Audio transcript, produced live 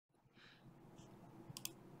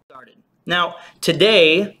Started. Now,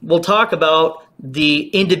 today we'll talk about the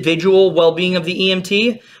individual well-being of the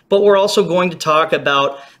EMT, but we're also going to talk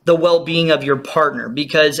about the well-being of your partner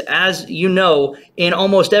because, as you know, in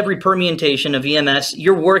almost every permutation of EMS,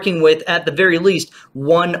 you're working with, at the very least,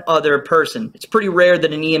 one other person. It's pretty rare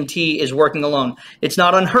that an EMT is working alone. It's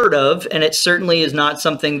not unheard of, and it certainly is not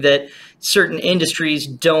something that certain industries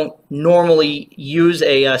don't normally use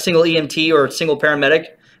a single EMT or a single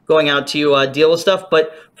paramedic going out to deal with stuff,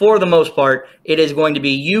 but for the most part, it is going to be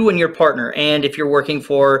you and your partner. And if you're working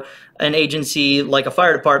for an agency like a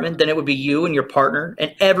fire department, then it would be you and your partner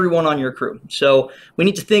and everyone on your crew. So we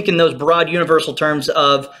need to think in those broad universal terms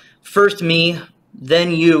of first me,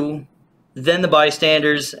 then you, then the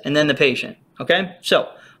bystanders, and then the patient. Okay, so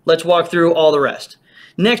let's walk through all the rest.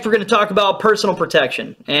 Next, we're going to talk about personal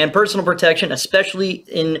protection. And personal protection, especially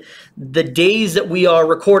in the days that we are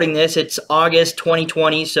recording this, it's August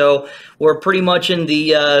 2020, so we're pretty much in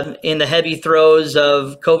the heavy throes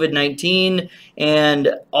of COVID-19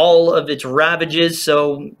 and all of its ravages,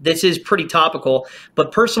 so this is pretty topical.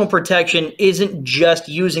 But personal protection isn't just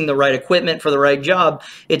using the right equipment for the right job,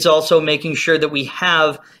 it's also making sure that we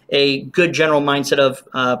have a good general mindset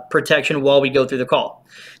of protection while we go through the call.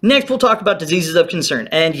 Next, we'll talk about diseases of concern.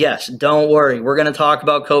 And yes, don't worry, we're going to talk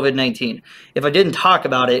about COVID-19. If I didn't talk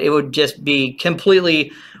about it, it would just be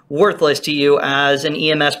completely worthless to you as an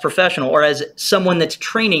EMS professional or as someone that's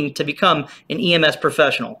training to become an EMS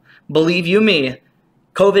professional. Believe you me,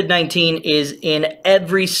 COVID-19 is in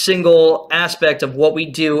every single aspect of what we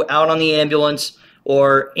do out on the ambulance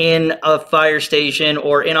or in a fire station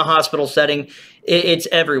or in a hospital setting. It's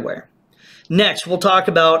everywhere. Next, we'll talk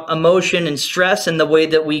about emotion and stress and the way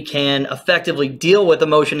that we can effectively deal with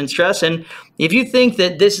emotion and stress. And if you think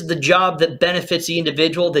that this is the job that benefits the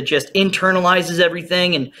individual, that just internalizes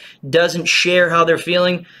everything and doesn't share how they're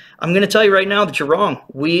feeling, I'm going to tell you right now that you're wrong.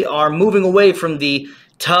 We are moving away from the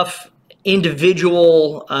tough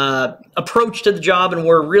individual approach to the job, and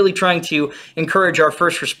we're really trying to encourage our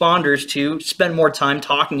first responders to spend more time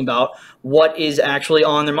talking about what is actually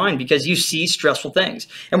on their mind, because you see stressful things,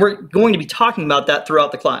 and we're going to be talking about that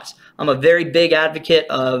throughout the class. I'm a very big advocate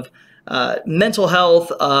of mental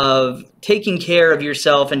health, of taking care of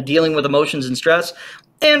yourself and dealing with emotions and stress.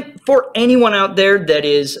 And for anyone out there that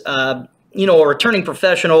is a returning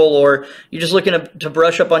professional, or you're just looking to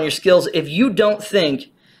brush up on your skills, if you don't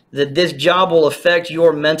think that this job will affect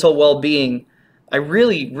your mental well-being, I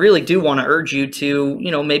really, really do want to urge you to,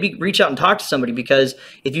 maybe reach out and talk to somebody, because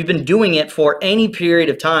if you've been doing it for any period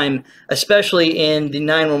of time, especially in the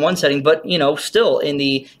 911 setting, but, still in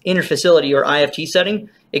the interfacility or IFT setting,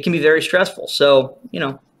 it can be very stressful. So,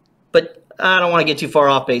 but I don't want to get too far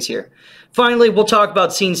off base here. Finally, we'll talk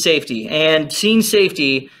about scene safety. And scene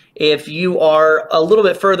safety, if you are a little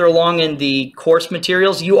bit further along in the course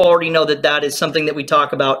materials, you already know that that is something that we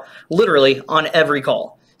talk about literally on every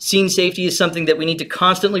call. Scene safety is something that we need to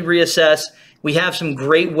constantly reassess. We have some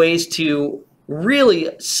great ways to really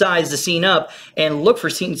size the scene up and look for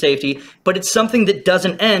scene safety, but it's something that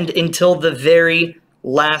doesn't end until the very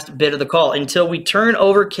last bit of the call, until we turn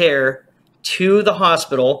over care to the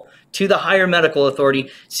hospital, to the higher medical authority.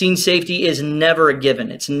 Scene safety is never a given.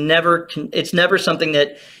 It's never something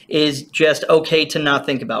that is just okay to not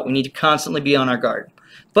think about. We need to constantly be on our guard.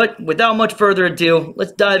 But without much further ado,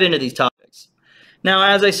 let's dive into these topics. Now,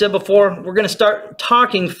 as I said before, we're going to start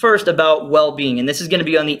talking first about well-being, and this is going to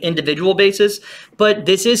be on the individual basis, but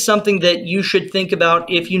this is something that you should think about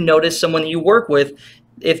if you notice someone that you work with,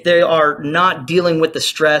 if they are not dealing with the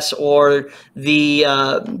stress or the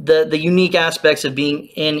unique aspects of being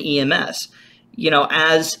in EMS.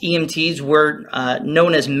 As EMTs, we're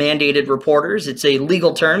known as mandated reporters. It's a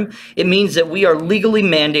legal term. It means that we are legally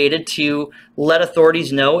mandated to let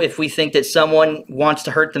authorities know if we think that someone wants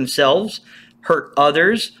to hurt themselves, hurt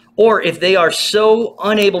others, or if they are so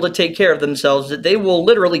unable to take care of themselves that they will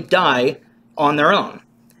literally die on their own.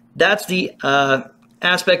 That's the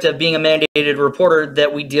aspect of being a mandated reporter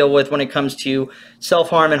that we deal with when it comes to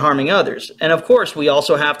self-harm and harming others. And of course, we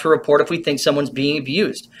also have to report if we think someone's being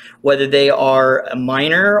abused, whether they are a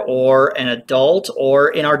minor or an adult or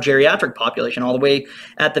in our geriatric population, all the way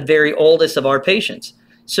at the very oldest of our patients.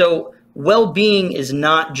 So well-being is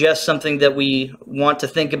not just something that we want to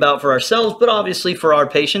think about for ourselves, but obviously for our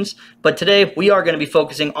patients. But today we are going to be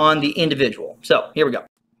focusing on the individual. So here we go.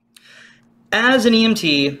 As an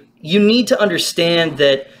EMT, you need to understand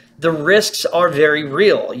that the risks are very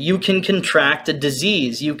real. You can contract a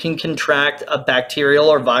disease. You can contract a bacterial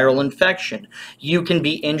or viral infection. You can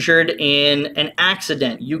be injured in an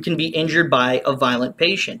accident. You can be injured by a violent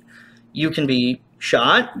patient. You can be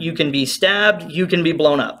shot, you can be stabbed, you can be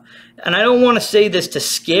blown up. And I don't want to say this to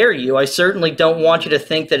scare you. I certainly don't want you to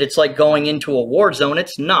think that it's like going into a war zone.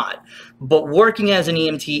 It's not. But working as an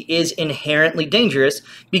EMT is inherently dangerous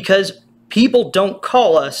because people don't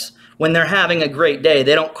call us when they're having a great day.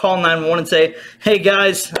 They don't call 911 and say, hey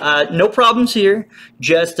guys, no problems here.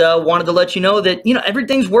 Just wanted to let you know that,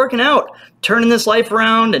 everything's working out, turning this life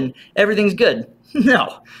around and everything's good.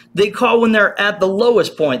 No, they call when they're at the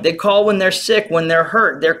lowest point. They call when they're sick, when they're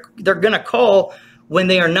hurt. They're going to call when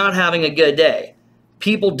they are not having a good day.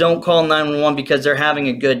 People don't call 911 because they're having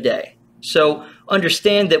a good day. So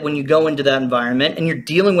understand that when you go into that environment and you're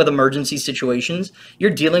dealing with emergency situations,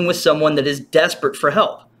 you're dealing with someone that is desperate for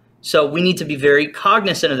help. So we need to be very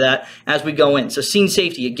cognizant of that as we go in. So scene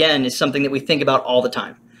safety, again, is something that we think about all the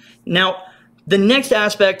time. Now, the next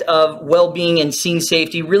aspect of well-being and scene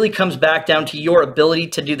safety really comes back down to your ability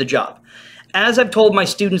to do the job. As I've told my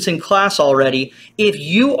students in class already, if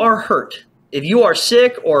you are hurt, if you are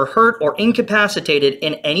sick or hurt or incapacitated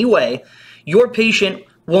in any way, your patient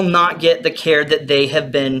will not get the care that they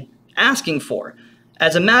have been asking for.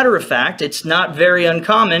 As a matter of fact, it's not very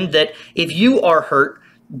uncommon that if you are hurt,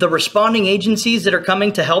 the responding agencies that are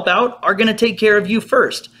coming to help out are going to take care of you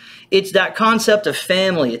first. It's that concept of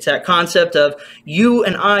family. It's that concept of you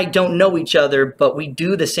and I don't know each other, but we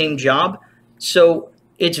do the same job. So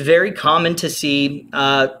it's very common to see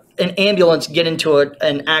an ambulance get into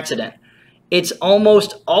an accident. It's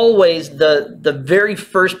almost always the very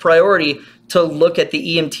first priority to look at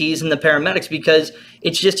the EMTs and the paramedics because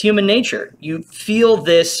it's just human nature. You feel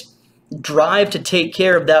this drive to take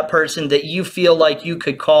care of that person that you feel like you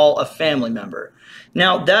could call a family member.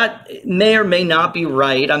 Now, that may or may not be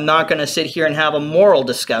right. I'm not going to sit here and have a moral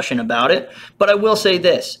discussion about it, but I will say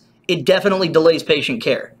this. It definitely delays patient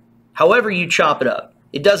care. However you chop it up.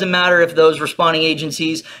 It doesn't matter if those responding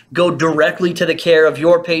agencies go directly to the care of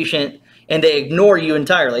your patient and they ignore you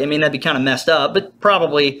entirely. I mean, that'd be kind of messed up, but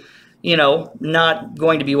probably, not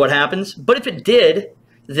going to be what happens. But if it did,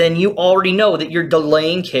 then you already know that you're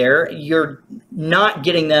delaying care. You're not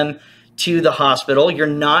getting them to the hospital. You're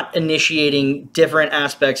not initiating different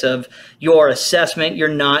aspects of your assessment. You're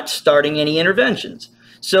not starting any interventions.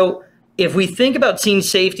 So if we think about scene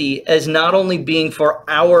safety as not only being for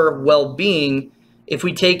our well-being, if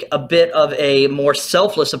we take a bit of a more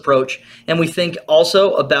selfless approach and we think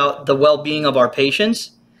also about the well-being of our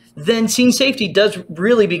patients, then scene safety does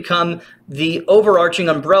really become the overarching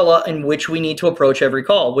umbrella in which we need to approach every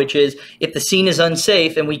call, which is if the scene is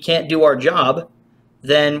unsafe and we can't do our job,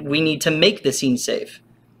 then we need to make the scene safe.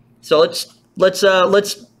 So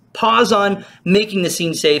let's pause on making the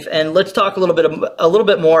scene safe and let's talk a little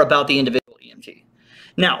bit more about the individual EMT.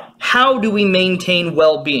 Now, how do we maintain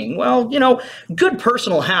well-being? Well, good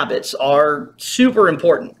personal habits are super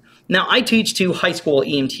important. Now, I teach to high school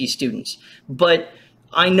EMT students, but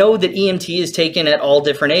I know that EMT is taken at all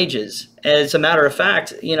different ages. As a matter of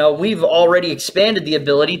fact, we've already expanded the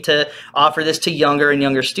ability to offer this to younger and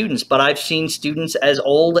younger students, but I've seen students as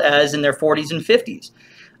old as in their 40s and 50s.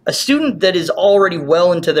 A student that is already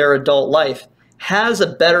well into their adult life has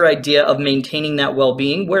a better idea of maintaining that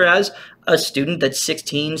well-being, whereas a student that's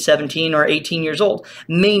 16, 17, or 18 years old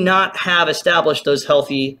may not have established those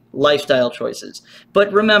healthy lifestyle choices.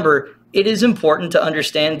 But remember, it is important to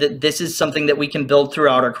understand that this is something that we can build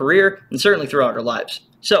throughout our career and certainly throughout our lives.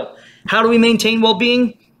 So how do we maintain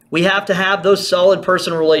well-being? We have to have those solid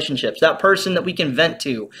personal relationships, that person that we can vent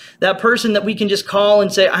to, that person that we can just call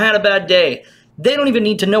and say, I had a bad day. They don't even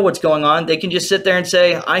need to know what's going on. They can just sit there and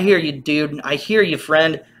say, I hear you, dude. I hear you,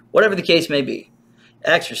 friend, whatever the case may be.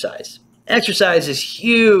 Exercise. Exercise is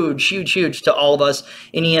huge, huge, huge to all of us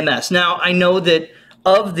in EMS. Now, I know that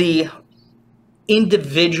of the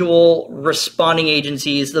individual responding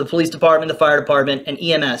agencies, the police department, the fire department, and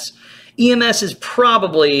EMS. EMS is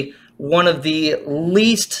probably one of the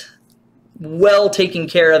least well taken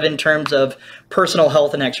care of in terms of personal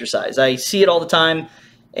health and exercise. I see it all the time,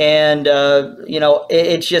 and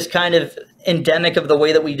it's just kind of endemic of the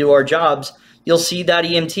way that we do our jobs. You'll see that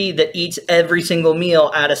EMT that eats every single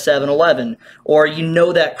meal at a 7-Eleven, or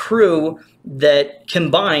that crew that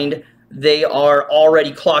combined they are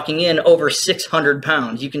already clocking in over 600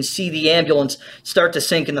 pounds. You can see the ambulance start to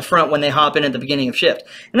sink in the front when they hop in at the beginning of shift.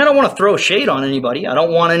 And I don't want to throw shade on anybody. I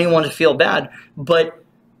don't want anyone to feel bad. But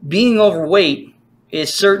being overweight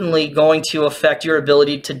is certainly going to affect your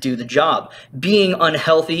ability to do the job. Being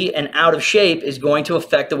unhealthy and out of shape is going to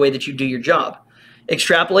affect the way that you do your job.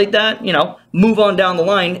 Extrapolate that, move on down the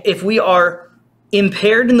line. If we are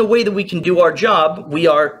impaired in the way that we can do our job, we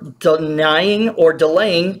are denying or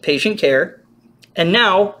delaying patient care, and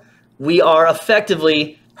now we are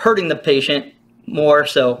effectively hurting the patient more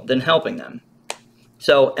so than helping them.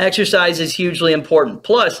 So exercise is hugely important.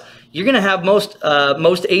 Plus, you're going to have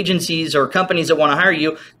most agencies or companies that want to hire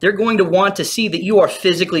you, they're going to want to see that you are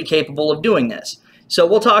physically capable of doing this. So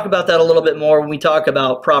we'll talk about that a little bit more when we talk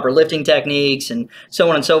about proper lifting techniques and so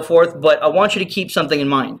on and so forth. But I want you to keep something in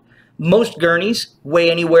mind. Most gurneys weigh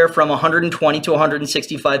anywhere from 120 to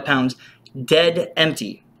 165 pounds, dead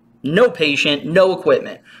empty. No patient, no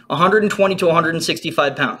equipment. 120 to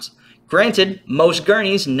 165 pounds. Granted, most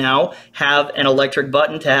gurneys now have an electric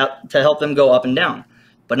button to help them go up and down,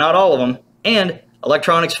 but not all of them, and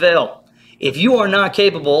electronics fail. If you are not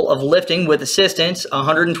capable of lifting with assistance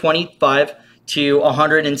 125 to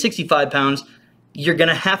 165 pounds, you're going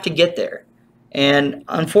to have to get there. And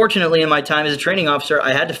unfortunately, in my time as a training officer,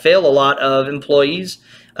 I had to fail a lot of employees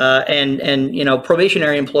and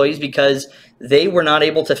probationary employees because they were not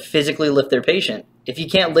able to physically lift their patient. If you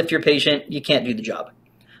can't lift your patient, you can't do the job.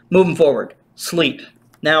 Moving forward, sleep.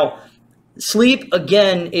 Now, sleep,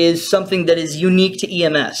 again, is something that is unique to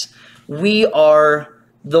EMS. We are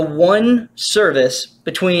the one service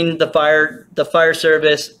between the fire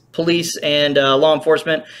service, police, and law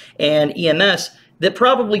enforcement, and EMS that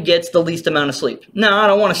probably gets the least amount of sleep. Now, I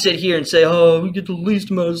don't want to sit here and say, oh, we get the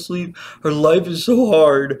least amount of sleep. Our life is so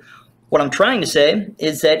hard. What I'm trying to say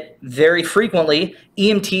is that very frequently,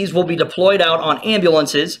 EMTs will be deployed out on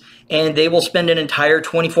ambulances and they will spend an entire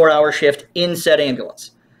 24-hour shift in said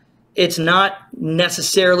ambulance. It's not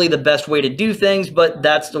necessarily the best way to do things, but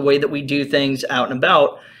that's the way that we do things out and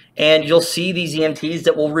about. And you'll see these EMTs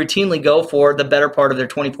that will routinely go for the better part of their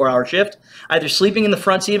 24-hour shift, either sleeping in the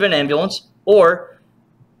front seat of an ambulance or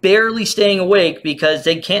barely staying awake because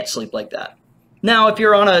they can't sleep like that. Now, if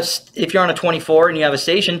you're on a 24 and you have a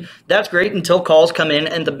station, that's great until calls come in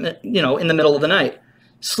and in the middle of the night.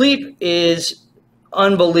 Sleep is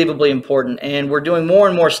unbelievably important, and we're doing more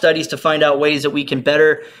and more studies to find out ways that we can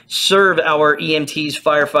better serve our EMTs,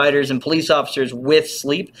 firefighters, and police officers with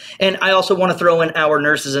sleep. And I also want to throw in our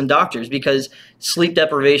nurses and doctors because sleep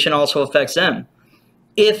deprivation also affects them.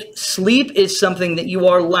 If sleep is something that you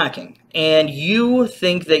are lacking and you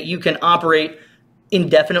think that you can operate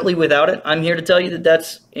indefinitely without it, I'm here to tell you that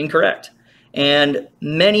that's incorrect. And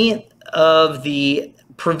many of the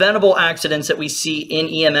preventable accidents that we see in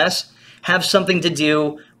EMS have something to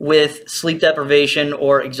do with sleep deprivation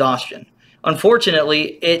or exhaustion.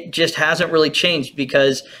 Unfortunately, it just hasn't really changed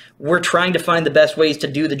because we're trying to find the best ways to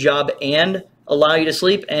do the job and allow you to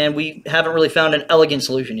sleep, and we haven't really found an elegant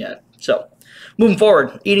solution yet. So, moving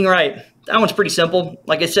forward, eating right. That one's pretty simple.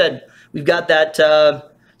 Like I said, we've got that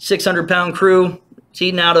 600-pound crew. It's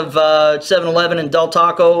eating out of 7-Eleven and Del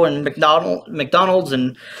Taco and McDonald's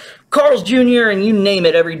and Carl's Jr. and you name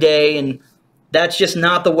it every day. And that's just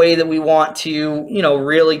not the way that we want to,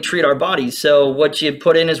 really treat our bodies. So what you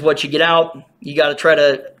put in is what you get out. You got to try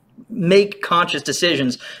to make conscious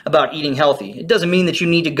decisions about eating healthy. It doesn't mean that you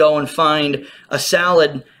need to go and find a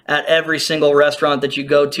salad at every single restaurant that you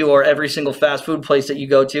go to or every single fast food place that you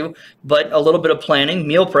go to, but a little bit of planning,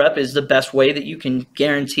 meal prep is the best way that you can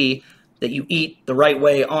guarantee that you eat the right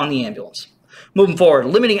way on the ambulance. Moving forward,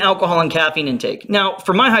 limiting alcohol and caffeine intake. Now,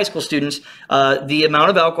 for my high school students, the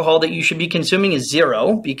amount of alcohol that you should be consuming is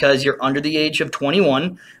 0 because you're under the age of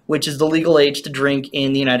 21, which is the legal age to drink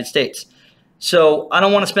in the United States. So I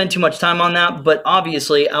don't want to spend too much time on that, but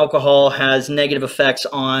obviously alcohol has negative effects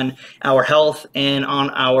on our health and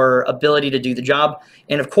on our ability to do the job.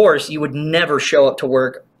 And of course, you would never show up to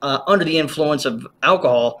work under the influence of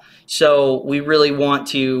alcohol. So we really want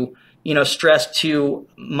to stress to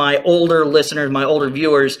my older listeners, my older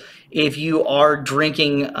viewers, if you are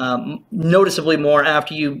drinking noticeably more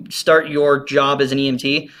after you start your job as an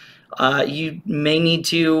EMT, you may need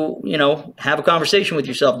to, have a conversation with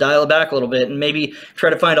yourself, dial it back a little bit, and maybe try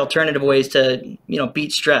to find alternative ways to,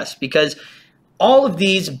 beat stress. Because all of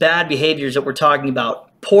these bad behaviors that we're talking about,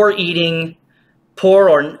 poor eating, poor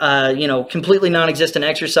or, completely non-existent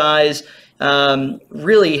exercise,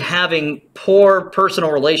 really having poor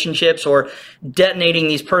personal relationships or detonating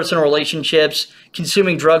these personal relationships,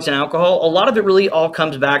 consuming drugs and alcohol, a lot of it really all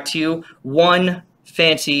comes back to one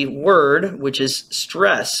fancy word, which is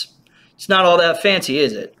stress. It's not all that fancy,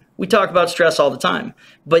 is it? We talk about stress all the time,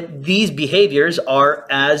 but these behaviors are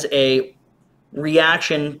as a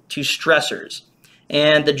reaction to stressors,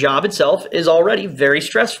 and the job itself is already very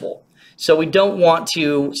stressful. So we don't want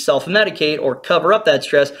to self-medicate or cover up that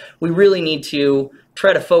stress. We really need to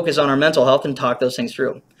try to focus on our mental health and talk those things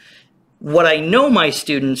through. What I know my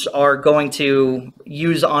students are going to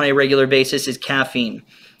use on a regular basis is caffeine.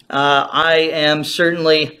 I am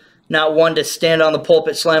certainly not one to stand on the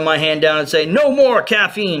pulpit, slam my hand down and say, no more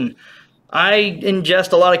caffeine. I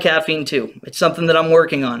ingest a lot of caffeine too. It's something that I'm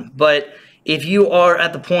working on. But if you are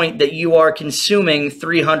at the point that you are consuming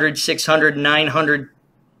 300, 600, 900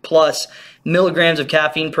 plus milligrams of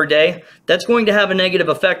caffeine per day, that's going to have a negative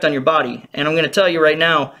effect on your body. And I'm going to tell you right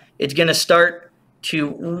now, it's going to start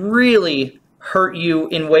to really hurt you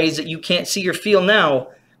in ways that you can't see or feel now,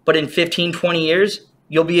 but in 15, 20 years,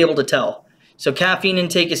 you'll be able to tell. So caffeine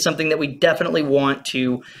intake is something that we definitely want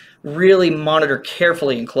to really monitor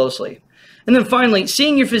carefully and closely. And then finally,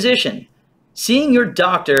 seeing your physician. Seeing your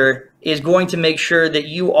doctor is going to make sure that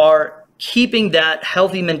you are keeping that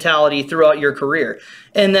healthy mentality throughout your career.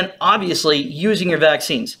 And then obviously using your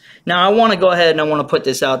vaccines. Now I want to go ahead and I want to put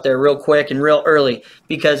this out there real quick and real early,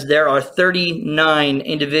 because there are 39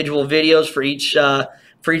 individual videos for each of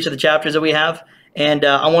the chapters that we have. And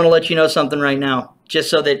I want to let you know something right now,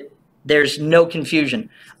 just so that there's no confusion.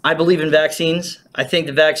 I believe in vaccines. I think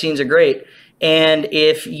the vaccines are great. And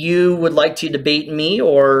if you would like to debate me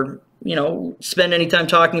or spend any time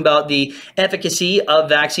talking about the efficacy of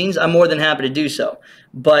vaccines, I'm more than happy to do so.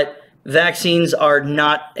 But vaccines are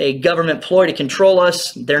not a government ploy to control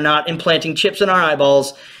us. They're not implanting chips in our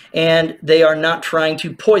eyeballs, and they are not trying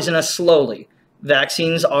to poison us slowly.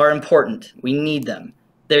 Vaccines are important. We need them.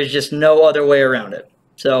 There's just no other way around it.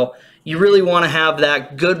 So you really want to have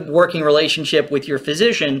that good working relationship with your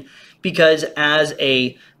physician, because as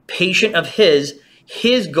a patient of his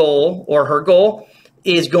goal or her goal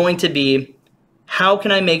is going to be, how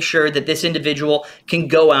can I make sure that this individual can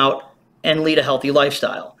go out and lead a healthy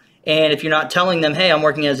lifestyle? And if you're not telling them, hey, I'm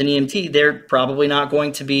working as an EMT, they're probably not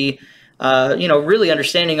going to be, really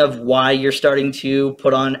understanding of why you're starting to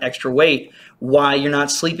put on extra weight, why you're not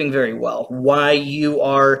sleeping very well, why you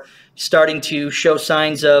are starting to show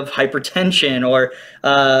signs of hypertension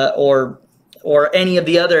or any of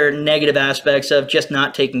the other negative aspects of just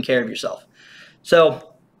not taking care of yourself. So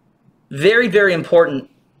very, very important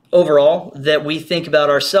overall that we think about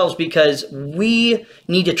ourselves, because we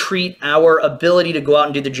need to treat our ability to go out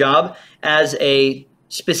and do the job as a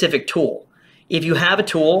specific tool. If you have a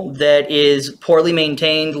tool that is poorly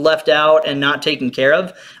maintained, left out, and not taken care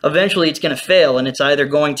of, eventually it's going to fail, and it's either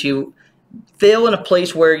going to fail in a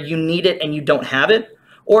place where you need it and you don't have it,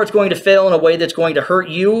 or it's going to fail in a way that's going to hurt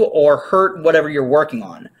you or hurt whatever you're working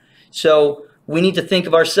on. So we need to think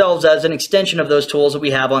of ourselves as an extension of those tools that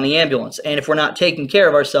we have on the ambulance. And if we're not taking care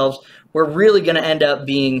of ourselves, we're really going to end up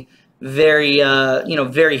being very,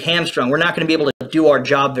 very hamstrung. We're not going to be able to do our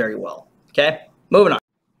job very well. Okay, moving on.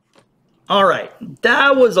 All right,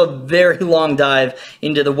 that was a very long dive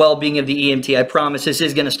into the well-being of the EMT. I promise this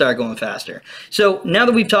is going to start going faster. So now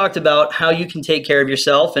that we've talked about how you can take care of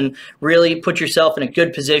yourself and really put yourself in a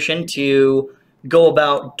good position to go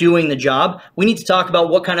about doing the job, we need to talk about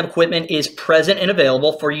what kind of equipment is present and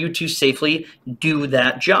available for you to safely do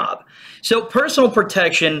that job. So personal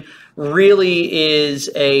protection really is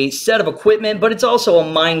a set of equipment, but it's also a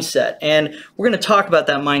mindset. And we're going to talk about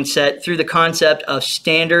that mindset through the concept of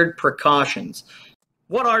standard precautions.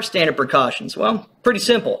 What are standard precautions? Well, pretty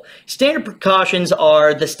simple. Standard precautions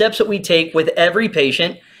are the steps that we take with every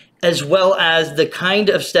patient, as well as the kind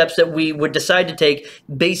of steps that we would decide to take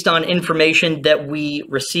based on information that we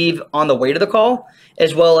receive on the way to the call,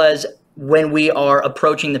 as well as when we are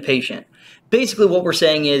approaching the patient. Basically, what we're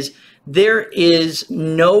saying is there is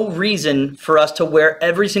no reason for us to wear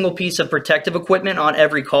every single piece of protective equipment on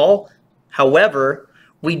every call. However,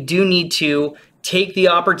 we do need to take the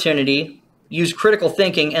opportunity, use critical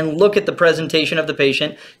thinking, and look at the presentation of the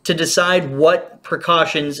patient to decide what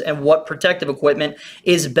precautions and what protective equipment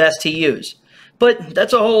is best to use. But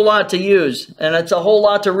that's a whole lot to use, and it's a whole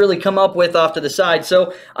lot to really come up with off to the side.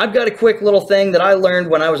 So I've got a quick little thing that I learned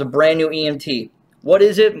when I was a brand new EMT. What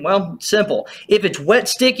is it? Well, simple. If it's wet,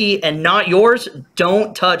 sticky, and not yours,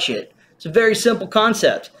 don't touch it. It's a very simple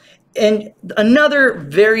concept. And another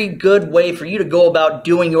very good way for you to go about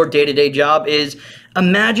doing your day-to-day job is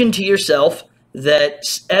imagine to yourself that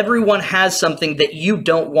everyone has something that you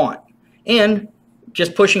don't want. And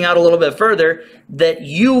just pushing out a little bit further, that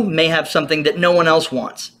you may have something that no one else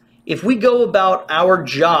wants. If we go about our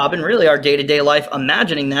job and really our day-to-day life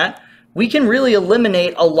imagining that, we can really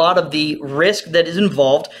eliminate a lot of the risk that is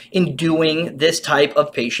involved in doing this type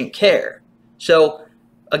of patient care. So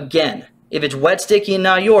again, if it's wet, sticky, and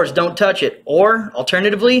not yours, don't touch it. Or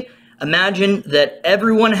alternatively, imagine that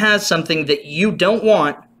everyone has something that you don't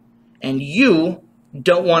want, and you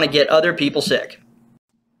don't want to get other people sick.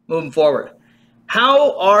 Moving forward,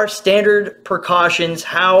 how are standard precautions,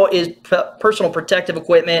 how is personal protective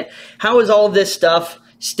equipment, how is all of this stuff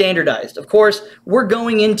standardized. Of course, we're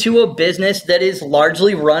going into a business that is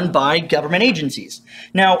largely run by government agencies.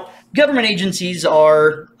 Now, government agencies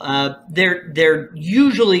are, they're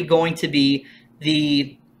usually going to be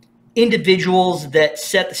the individuals that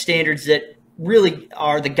set the standards that really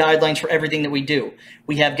are the guidelines for everything that we do.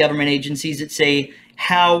 We have government agencies that say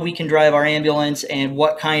how we can drive our ambulance and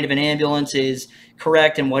what kind of an ambulance is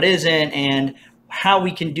correct and what isn't, and how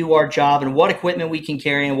we can do our job and what equipment we can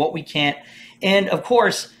carry and what we can't. And of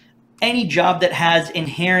course, any job that has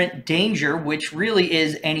inherent danger, which really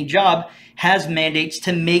is any job, has mandates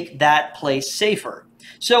to make that place safer.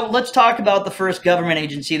 So let's talk about the first government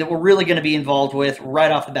agency that we're really going to be involved with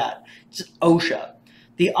right off the bat. It's OSHA.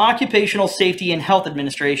 The Occupational Safety and Health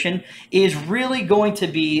Administration is really going to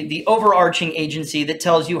be the overarching agency that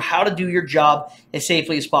tells you how to do your job as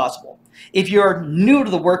safely as possible. If you're new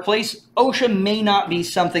to the workplace, OSHA may not be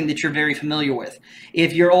something that you're very familiar with.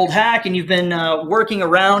 If you're old hack and you've been working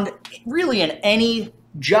around really in any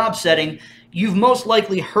job setting, you've most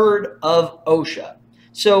likely heard of OSHA.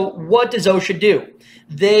 So what does OSHA do?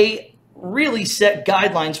 They really set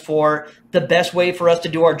guidelines for the best way for us to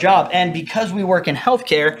do our job. And because we work in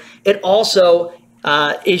healthcare, it also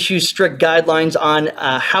issues strict guidelines on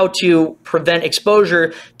how to prevent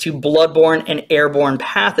exposure to bloodborne and airborne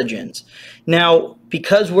pathogens. Now,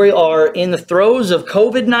 because we are in the throes of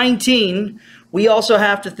COVID-19, we also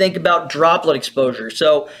have to think about droplet exposure.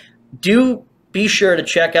 So do be sure to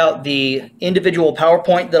check out the individual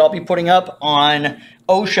PowerPoint that I'll be putting up on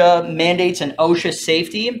OSHA mandates and OSHA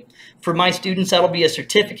safety. For my students, that'll be a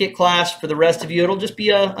certificate class. For the rest of you, it'll just be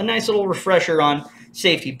a nice little refresher on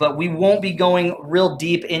safety, but we won't be going real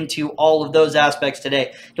deep into all of those aspects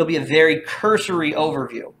today. It'll be a very cursory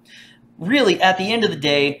overview. Really, at the end of the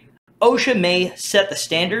day, OSHA may set the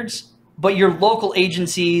standards, but your local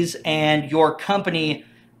agencies and your company,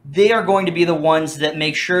 they are going to be the ones that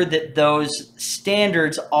make sure that those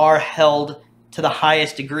standards are held to the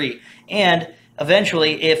highest degree. And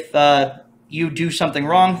eventually, if you do something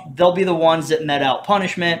wrong, they'll be the ones that met out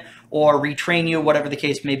punishment or retrain you, whatever the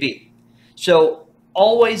case may be. So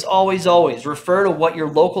always, always, always refer to what your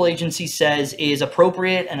local agency says is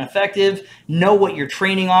appropriate and effective. Know what your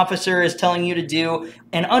training officer is telling you to do,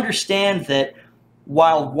 and understand that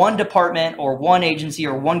while one department or one agency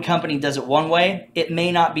or one company does it one way, it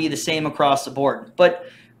may not be the same across the board. But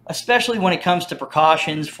especially when it comes to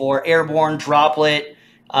precautions for airborne, droplet,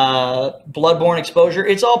 bloodborne exposure,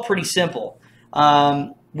 it's all pretty simple.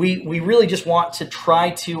 We really just want to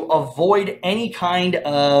try to avoid any kind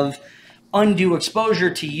of undue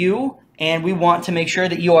exposure to you, and we want to make sure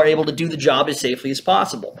that you are able to do the job as safely as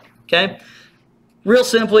possible. Okay? Real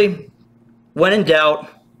simply, when in doubt,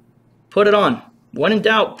 put it on. When in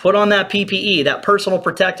doubt, put on that PPE, that personal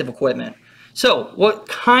protective equipment. So, what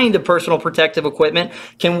kind of personal protective equipment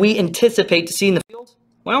can we anticipate to see in the field?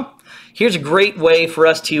 Well, here's a great way for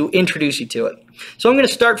us to introduce you to it. So I'm going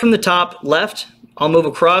to start from the top left. I'll move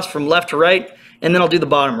across from left to right, and then I'll do the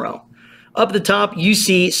bottom row. Up at the top, you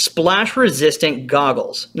see splash-resistant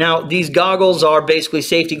goggles. Now, these goggles are basically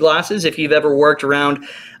safety glasses. If you've ever worked around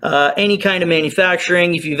any kind of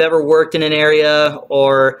manufacturing, if you've ever worked in an area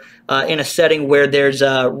or in a setting where there's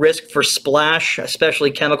a risk for splash,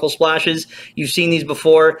 especially chemical splashes, you've seen these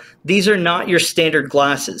before. These are not your standard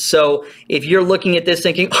glasses. So if you're looking at this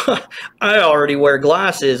thinking, oh, I already wear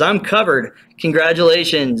glasses, I'm covered,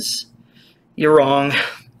 congratulations, you're wrong.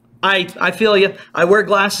 I feel you. I wear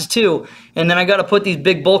glasses too, and then I got to put these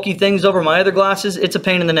big bulky things over my other glasses. It's a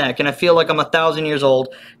pain in the neck, and I feel like I'm 1,000 years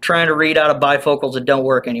old trying to read out of bifocals that don't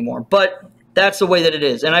work anymore. But that's the way that it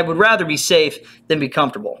is, and I would rather be safe than be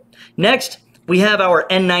comfortable. Next, we have our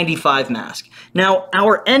N95 mask. Now,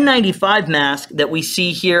 our N95 mask that we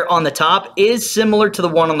see here on the top is similar to the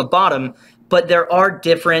one on the bottom, but there are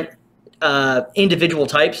different individual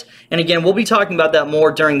types. And again, we'll be talking about that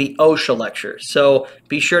more during the OSHA lecture. So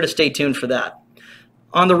be sure to stay tuned for that.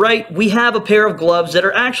 On the right, we have a pair of gloves that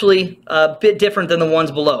are actually a bit different than the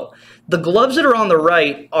ones below. The gloves that are on the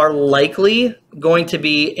right are likely going to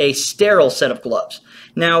be a sterile set of gloves.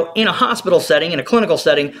 Now, in a hospital setting, in a clinical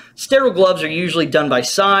setting, sterile gloves are usually done by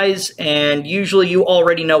size, and usually you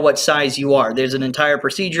already know what size you are. There's an entire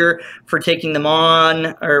procedure for taking them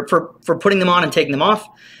on, or for putting them on and taking them off.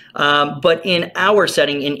 But in our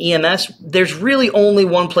setting, in EMS, there's really only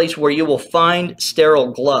one place where you will find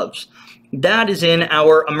sterile gloves. That is in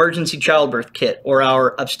our emergency childbirth kit or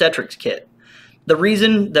our obstetrics kit. The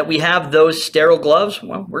reason that we have those sterile gloves,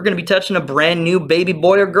 well, we're going to be touching a brand new baby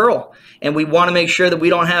boy or girl, and we want to make sure that we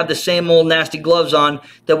don't have the same old nasty gloves on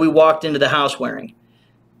that we walked into the house wearing.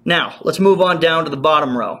 Now, let's move on down to the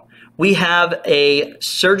bottom row. We have a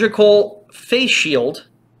surgical face shield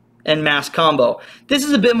and mask combo. This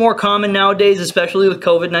is a bit more common nowadays, especially with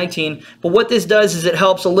COVID-19, but what this does is it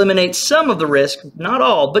helps eliminate some of the risk, not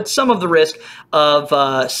all, but some of the risk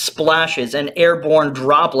of splashes and airborne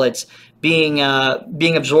droplets being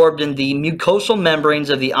absorbed in the mucosal membranes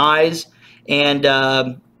of the eyes and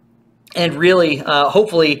really,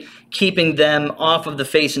 hopefully, keeping them off of the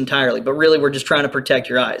face entirely. But really, we're just trying to protect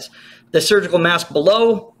your eyes. The surgical mask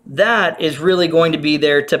below, that is really going to be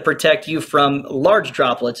there to protect you from large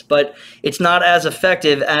droplets, but it's not as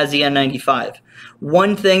effective as the N95.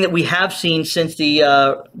 One thing that we have seen since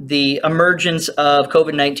the emergence of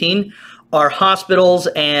COVID-19 are hospitals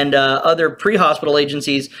and other pre-hospital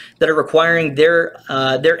agencies that are requiring their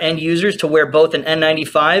end users to wear both an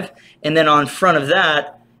N95 and then on front of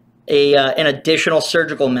that an additional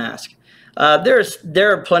surgical mask. There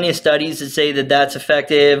are plenty of studies that say that that's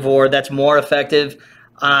effective or that's more effective.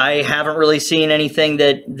 I haven't really seen anything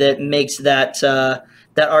that makes that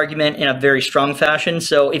argument in a very strong fashion.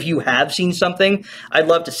 So if you have seen something, I'd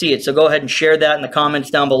love to see it. So go ahead and share that in the comments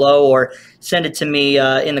down below or send it to me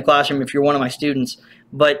in the classroom if you're one of my students.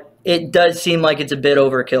 But it does seem like it's a bit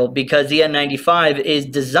overkill because the N95 is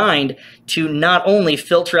designed to not only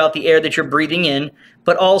filter out the air that you're breathing in,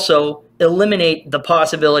 but also eliminate the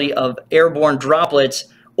possibility of airborne droplets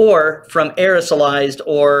or from aerosolized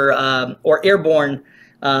or airborne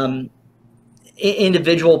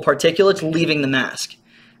individual particulates leaving the mask.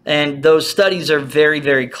 And those studies are very,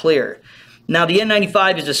 very clear. Now, the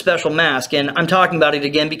N95 is a special mask, and I'm talking about it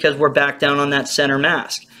again because we're back down on that center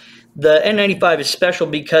mask. The N95 is special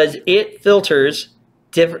because it filters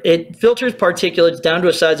particulates down to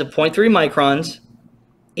a size of 0.3 microns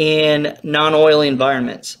in non-oily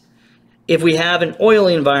environments. If we have an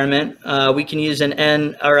oily environment, we can use an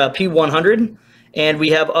a P100, and we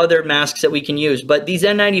have other masks that we can use. But these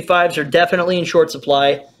N95s are definitely in short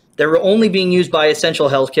supply. They're only being used by essential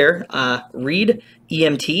healthcare. Read,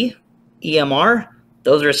 EMT, EMR,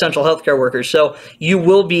 those are essential healthcare workers. So you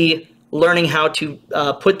will be learning how to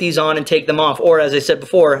put these on and take them off, or as I said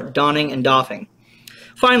before, donning and doffing.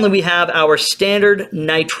 Finally, we have our standard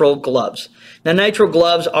nitrile gloves. Now, nitrile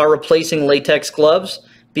gloves are replacing latex gloves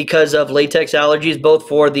because of latex allergies, both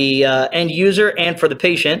for the end user and for the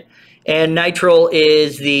patient. And nitrile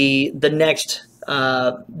is the next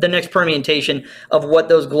permutation of what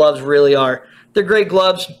those gloves really are. They're great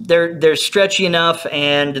gloves. They're stretchy enough,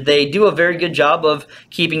 and they do a very good job of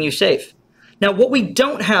keeping you safe. Now, what we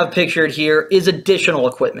don't have pictured here is additional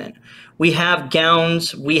equipment. We have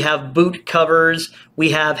gowns, we have boot covers,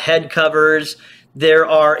 we have head covers. There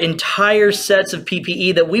are entire sets of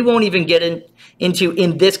PPE that we won't even get into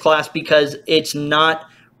in this class because it's not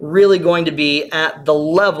really going to be at the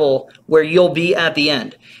level where you'll be at the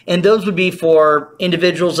end. And those would be for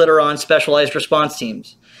individuals that are on specialized response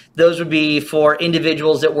teams. Those would be for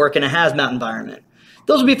individuals that work in a hazmat environment.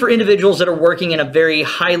 Those would be for individuals that are working in a very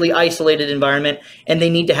highly isolated environment and they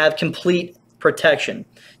need to have complete protection.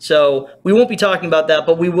 So we won't be talking about that,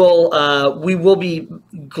 but we will be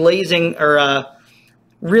glazing or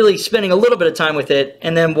really spending a little bit of time with it,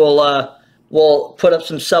 and then we'll put up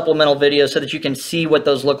some supplemental videos so that you can see what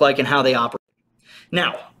those look like and how they operate.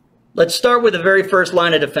 Now, let's start with the very first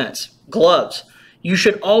line of defense, gloves. You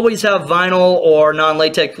should always have vinyl or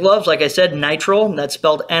non-latex gloves. Like I said, nitrile, that's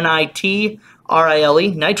spelled Nitrile,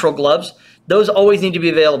 nitrile gloves. Those always need to be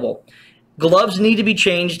available. Gloves need to be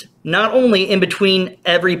changed not only in between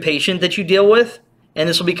every patient that you deal with, and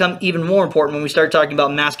this will become even more important when we start talking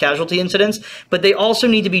about mass casualty incidents, but they also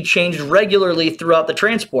need to be changed regularly throughout the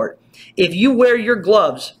transport. If you wear your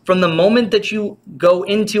gloves from the moment that you go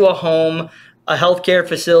into a home, a healthcare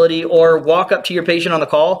facility, or walk up to your patient on the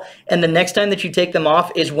call, and the next time that you take them off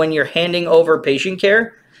is when you're handing over patient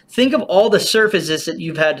care, think of all the surfaces that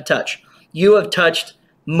you've had to touch. You have touched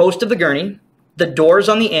most of the gurney, the doors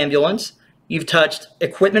on the ambulance, you've touched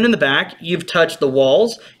equipment in the back, you've touched the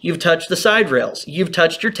walls, you've touched the side rails, you've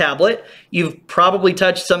touched your tablet, you've probably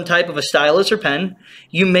touched some type of a stylus or pen,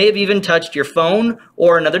 you may have even touched your phone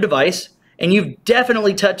or another device, and you've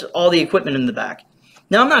definitely touched all the equipment in the back.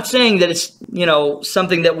 Now, I'm not saying that it's,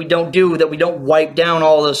 something that we don't do, that we don't wipe down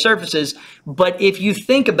all those surfaces, but if you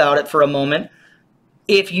think about it for a moment,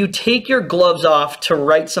 if you take your gloves off to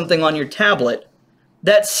write something on your tablet,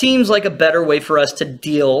 that seems like a better way for us to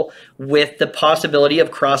deal with the possibility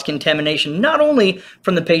of cross-contamination, not only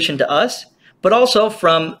from the patient to us, but also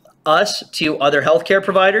from us to other healthcare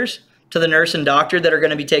providers, to the nurse and doctor that are going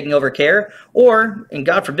to be taking over care, or, and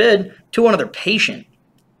God forbid, to another patient.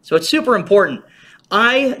 So it's super important.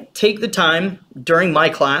 I take the time during my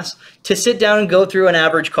class to sit down and go through an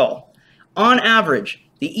average call. On average,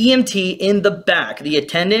 the EMT in the back, the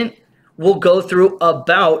attendant, will go through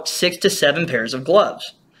about 6 to 7 pairs of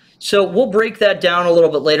gloves. So we'll break that down a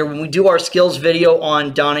little bit later when we do our skills video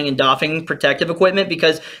on donning and doffing protective equipment,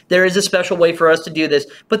 because there is a special way for us to do this.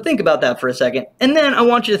 But think about that for a second. And then I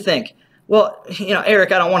want you to think, well,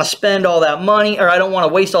 Eric, I don't want to spend all that money, or I don't want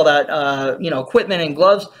to waste all that, equipment and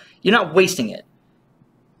gloves. You're not wasting it.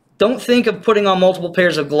 Don't think of putting on multiple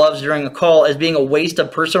pairs of gloves during a call as being a waste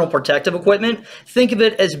of personal protective equipment. Think of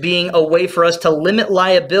it as being a way for us to limit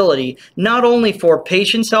liability, not only for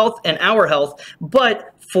patients' health and our health,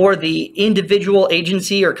 but for the individual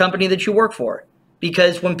agency or company that you work for.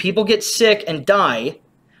 Because when people get sick and die,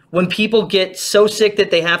 when people get so sick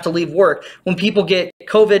that they have to leave work, when people get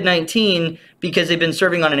COVID-19 because they've been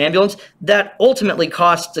serving on an ambulance, that ultimately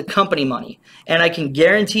costs the company money. And I can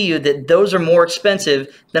guarantee you that those are more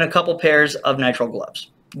expensive than a couple pairs of nitrile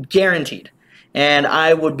gloves. Guaranteed. And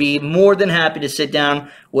I would be more than happy to sit down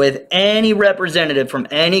with any representative from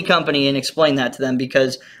any company and explain that to them,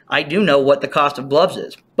 because I do know what the cost of gloves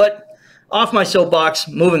is. But off my soapbox,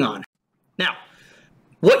 moving on. Now,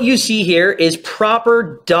 what you see here is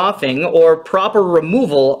proper doffing or proper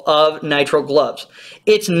removal of nitrile gloves.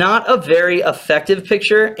 It's not a very effective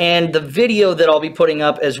picture, and the video that I'll be putting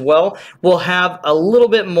up as well will have a little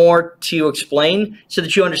bit more to explain so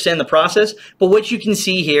that you understand the process. But what you can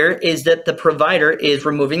see here is that the provider is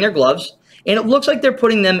removing their gloves, and it looks like they're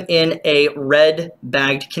putting them in a red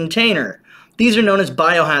bagged container. These are known as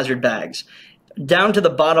biohazard bags. Down to the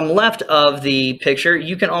bottom left of the picture,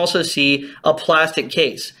 you can also see a plastic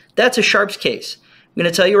case. That's a sharps case. I'm going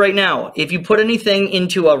to tell you right now, if you put anything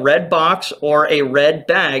into a red box or a red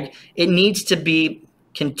bag, it needs to be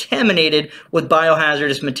contaminated with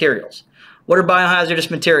biohazardous materials. What are biohazardous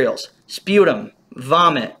materials? Sputum,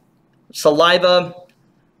 vomit, saliva,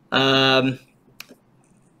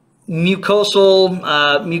 mucosal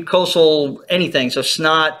anything, so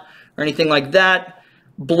snot or anything like that.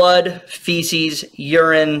 Blood, feces,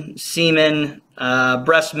 urine, semen,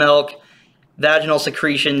 breast milk, vaginal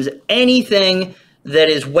secretions, anything that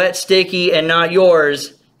is wet, sticky, and not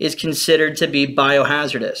yours is considered to be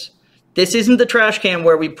biohazardous. This isn't the trash can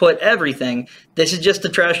where we put everything. This is just the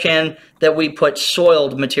trash can that we put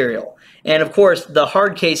soiled material. And of course, the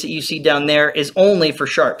hard case that you see down there is only for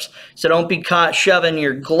sharps. So don't be caught shoving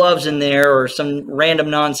your gloves in there or some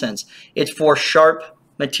random nonsense. It's for sharp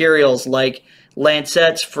materials like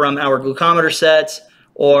lancets from our glucometer sets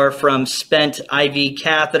or from spent IV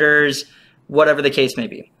catheters, whatever the case may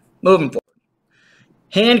be. Moving forward.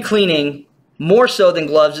 Hand cleaning, more so than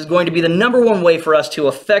gloves, is going to be the #1 way for us to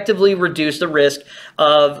effectively reduce the risk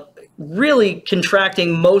of really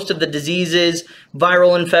contracting most of the diseases,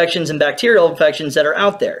 viral infections, and bacterial infections that are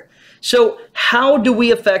out there. So how do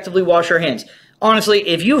we effectively wash our hands? Honestly,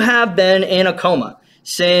 if you have been in a coma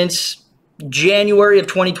since January of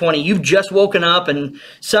 2020, you've just woken up and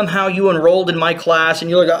somehow you enrolled in my class and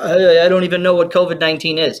you're like, I don't even know what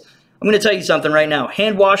COVID-19 is. I'm going to tell you something right now.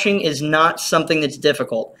 Hand washing is not something that's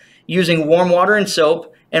difficult. Using warm water and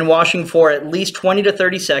soap and washing for at least 20 to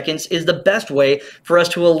 30 seconds is the best way for us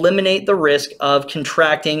to eliminate the risk of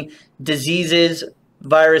contracting diseases,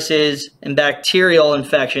 viruses, and bacterial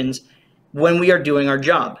infections when we are doing our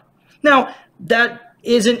job. Now, that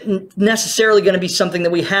isn't necessarily going to be something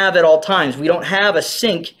that we have at all times. We don't have a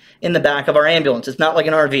sink in the back of our ambulance. It's not like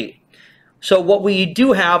an RV. So what we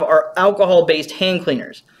do have are alcohol-based hand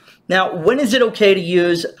cleaners. Now, when is it okay to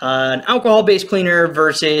use an alcohol-based cleaner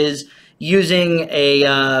versus using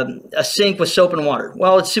a sink with soap and water?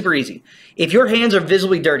 Well, it's super easy. If your hands are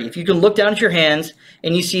visibly dirty, if you can look down at your hands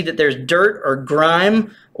and you see that there's dirt or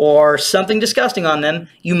grime or something disgusting on them,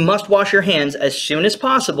 you must wash your hands as soon as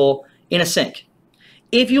possible in a sink.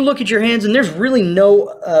 If you look at your hands and there's really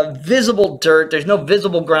no visible dirt, there's no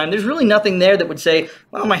visible grime, there's really nothing there that would say,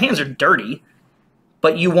 well, my hands are dirty,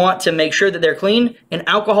 but you want to make sure that they're clean, an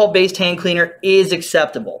alcohol-based hand cleaner is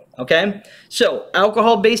acceptable, okay? So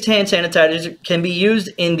alcohol-based hand sanitizers can be used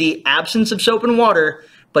in the absence of soap and water,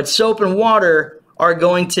 but soap and water are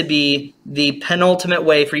going to be the penultimate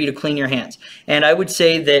way for you to clean your hands. And I would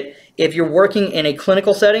say that if you're working in a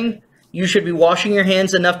clinical setting, you should be washing your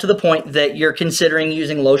hands enough to the point that you're considering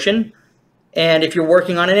using lotion. And if you're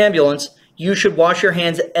working on an ambulance, you should wash your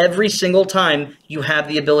hands every single time you have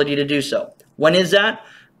the ability to do so. When is that?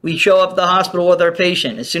 We show up at the hospital with our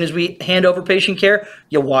patient. As soon as we hand over patient care,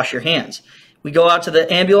 you wash your hands. We go out to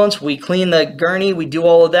the ambulance, we clean the gurney, we do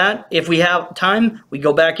all of that. If we have time, we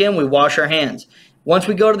go back in, we wash our hands. Once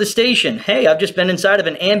we go to the station, hey, I've just been inside of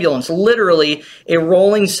an ambulance, literally a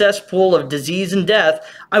rolling cesspool of disease and death.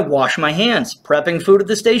 I wash my hands. Prepping food at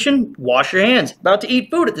the station, wash your hands. About to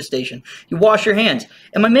eat food at the station, you wash your hands.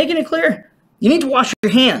 Am I making it clear? You need to wash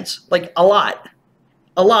your hands, like a lot.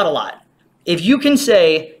 A lot. If you can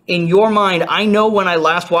say in your mind, I know when I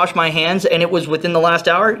last washed my hands and it was within the last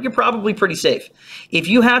hour, you're probably pretty safe. If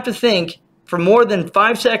you have to think for more than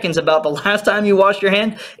 5 seconds about the last time you washed your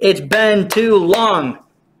hand, it's been too long.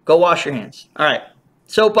 Go wash your hands. All right,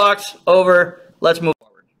 soapbox over. Let's move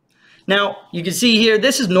forward. Now, you can see here,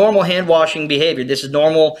 this is normal hand washing behavior. This is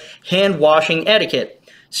normal hand washing etiquette.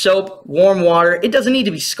 Soap, warm water, it doesn't need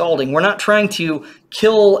to be scalding. We're not trying to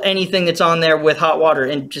kill anything that's on there with hot water.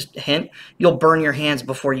 And just a hint, you'll burn your hands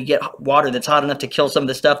before you get water that's hot enough to kill some of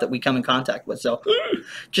the stuff that we come in contact with. So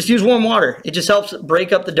just use warm water. It just helps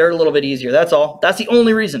break up the dirt a little bit easier. That's all. That's the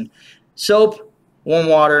only reason. Soap, warm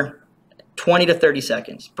water, 20 to 30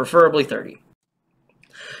 seconds, preferably 30.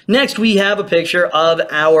 Next, we have a picture of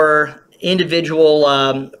our individual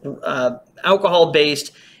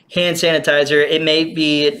alcohol-based hand sanitizer. It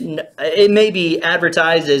may be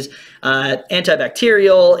advertised as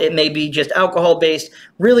antibacterial. It may be just alcohol-based.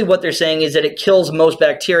 Really what they're saying is that it kills most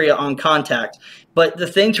bacteria on contact. But the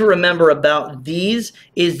thing to remember about these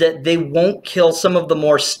is that they won't kill some of the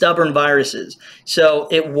more stubborn viruses. So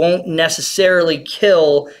it won't necessarily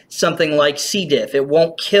kill something like C. diff. It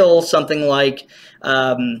won't kill something like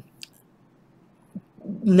and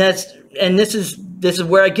this is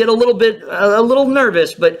where I get a little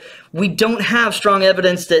nervous, but we don't have strong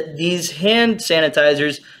evidence that these hand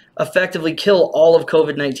sanitizers effectively kill all of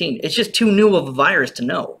COVID-19. It's just too new of a virus to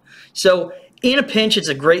know. So in a pinch, it's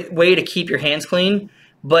a great way to keep your hands clean,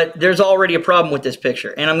 but there's already a problem with this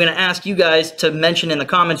picture. And I'm going to ask you guys to mention in the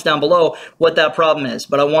comments down below what that problem is.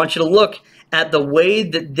 But I want you to look at the way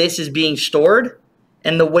that this is being stored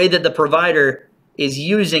and the way that the provider is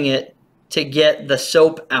using it to get the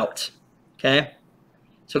soap out. Okay?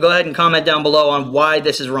 So go ahead and comment down below on why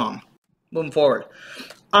this is wrong. Moving forward.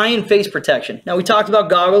 Eye and face protection. Now, we talked about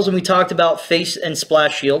goggles and we talked about face and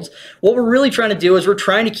splash shields. What we're really trying to do is we're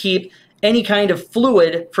trying to keep any kind of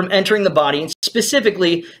fluid from entering the body, and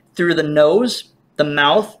specifically through the nose, the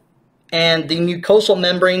mouth, and the mucosal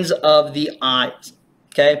membranes of the eyes.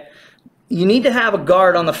 Okay? You need to have a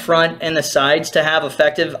guard on the front and the sides to have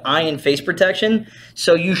effective eye and face protection.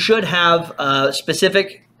 So you should have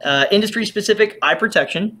industry-specific eye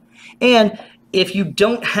protection. And if you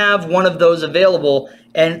don't have one of those available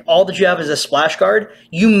and all that you have is a splash guard,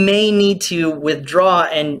 you may need to withdraw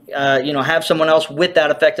and have someone else with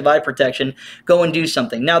that effective eye protection go and do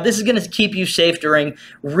something. Now, this is going to keep you safe during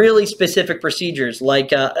really specific procedures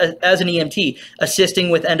like as an EMT, assisting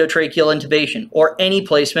with endotracheal intubation or any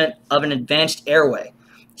placement of an advanced airway,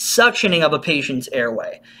 suctioning of a patient's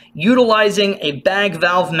airway, utilizing a bag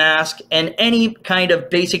valve mask, and any kind of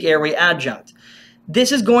basic airway adjunct.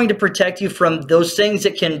 This is going to protect you from those things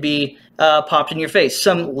that can be popped in your face.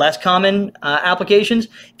 Some less common applications,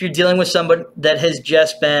 if you're dealing with somebody that has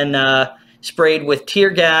just been sprayed with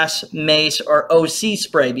tear gas, mace, or OC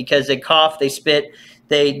spray because they cough, they spit,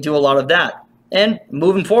 they do a lot of that. And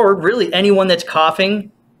moving forward, really anyone that's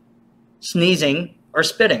coughing, sneezing, or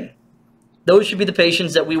spitting. Those should be the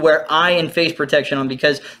patients that we wear eye and face protection on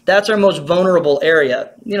because that's our most vulnerable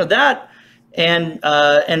area. That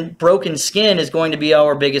and broken skin is going to be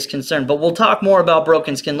our biggest concern. But we'll talk more about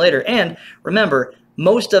broken skin later. And remember,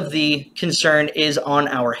 most of the concern is on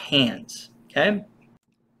our hands. Okay?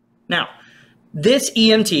 Now, this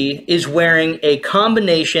EMT is wearing a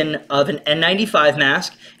combination of an N95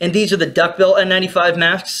 mask, and these are the duckbill N95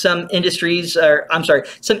 masks. Some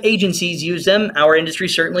agencies use them. Our industry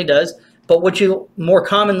certainly does. But what you more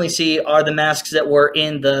commonly see are the masks that were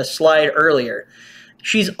in the slide earlier.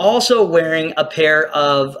 She's also wearing a pair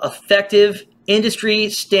of effective industry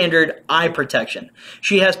standard eye protection.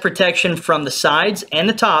 She has protection from the sides and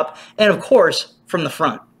the top, and of course, from the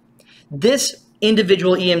front. This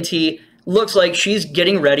individual EMT looks like she's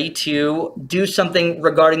getting ready to do something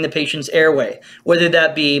regarding the patient's airway, whether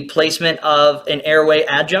that be placement of an airway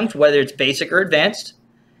adjunct, whether it's basic or advanced,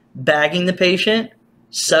 bagging the patient,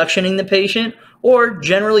 suctioning the patient, or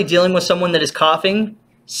generally dealing with someone that is coughing,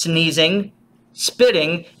 sneezing,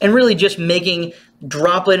 spitting, and really just making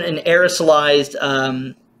droplet and aerosolized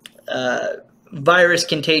virus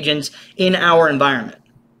contagions in our environment.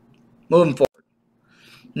 Moving forward.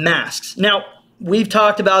 Masks. Now, we've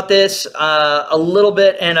talked about this a little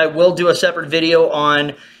bit, and I will do a separate video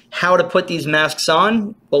on how to put these masks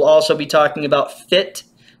on. We'll also be talking about fit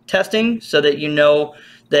testing so that you know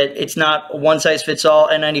that it's not one size fits all.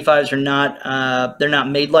 N95s are not, they're not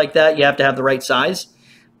made like that. You have to have the right size.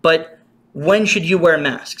 But when should you wear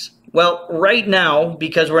masks? Well, right now,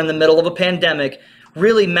 because we're in the middle of a pandemic,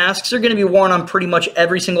 really masks are going to be worn on pretty much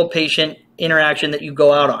every single patient interaction that you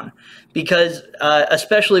go out on. Because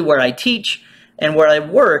especially where I teach, And where I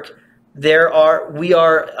work, we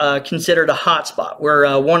are considered a hot spot.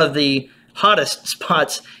 We're one of the hottest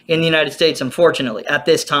spots in the United States, unfortunately, at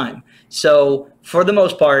this time. So for the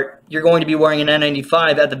most part, you're going to be wearing an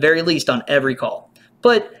N95 at the very least on every call.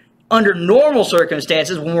 But under normal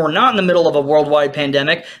circumstances, when we're not in the middle of a worldwide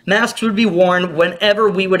pandemic, masks would be worn whenever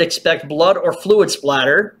we would expect blood or fluid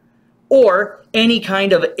splatter or any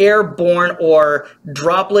kind of airborne or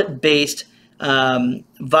droplet-based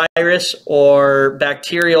virus or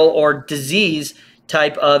bacterial or disease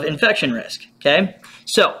type of infection risk, okay?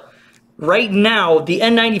 So right now, the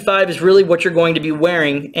N95 is really what you're going to be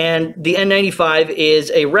wearing, and the N95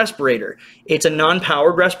 is a respirator. It's a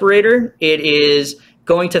non-powered respirator. It is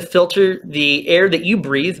going to filter the air that you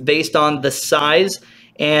breathe based on the size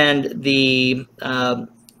and the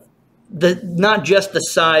not just the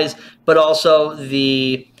size, but also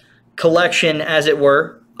the collection, as it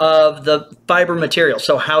were, of the fiber material,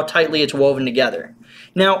 so how tightly it's woven together.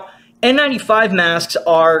 Now, N95 masks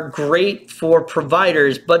are great for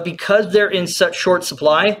providers, but because they're in such short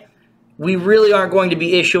supply, we really aren't going to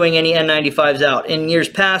be issuing any N95s out. In years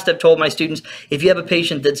past, I've told my students, if you have a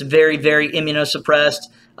patient that's very, very immunosuppressed,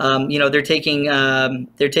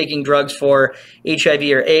 they're taking drugs for HIV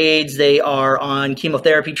or AIDS, they are on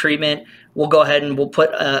chemotherapy treatment, we'll go ahead and we'll put,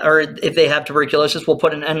 or if they have tuberculosis, we'll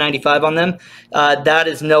put an N95 on them. That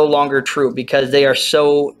is no longer true because they are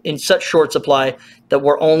in such short supply that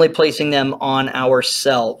we're only placing them on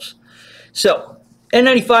ourselves. So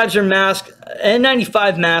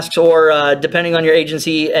N95 masks, or depending on your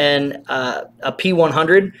agency, and a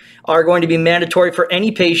P100 are going to be mandatory for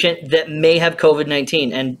any patient that may have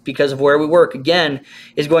COVID-19. And because of where we work, again,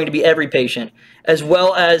 is going to be every patient, as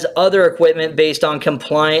well as other equipment based on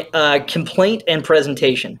complaint and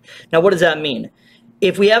presentation. Now, what does that mean?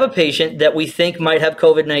 If we have a patient that we think might have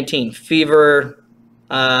COVID-19, fever,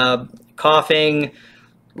 coughing,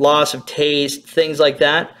 loss of taste, things like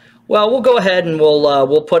that, well, we'll go ahead and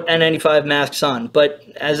we'll put N95 masks on. But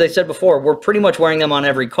as I said before, we're pretty much wearing them on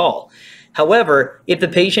every call. However, if the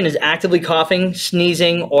patient is actively coughing,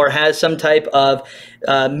 sneezing, or has some type of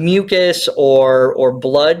mucus or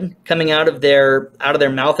blood coming out of their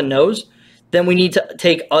mouth and nose, then we need to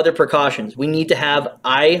take other precautions. We need to have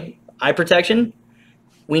eye protection.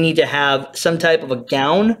 We need to have some type of a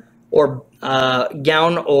gown or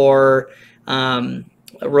a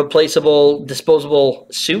replaceable disposable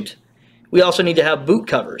suit. We also need to have boot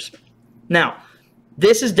covers. Now,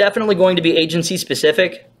 this is definitely going to be agency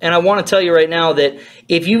specific, and I want to tell you right now that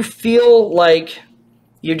if you feel like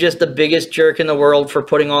you're just the biggest jerk in the world for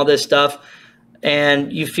putting all this stuff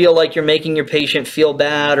and you feel like you're making your patient feel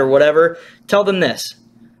bad or whatever, tell them this.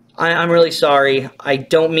 I'm really sorry. I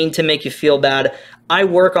don't mean to make you feel bad. I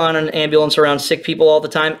work on an ambulance around sick people all the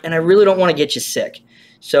time, and I really don't want to get you sick.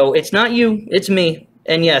 So it's not you, it's me.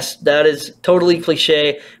 And yes, that is totally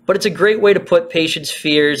cliche, but it's a great way to put patients'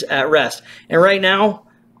 fears at rest. And right now,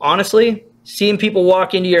 honestly, seeing people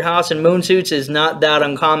walk into your house in moon suits is not that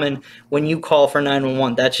uncommon when you call for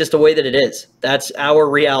 911. That's just the way that it is. That's our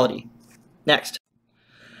reality. Next.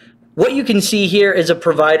 What you can see here is a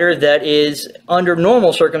provider that is, under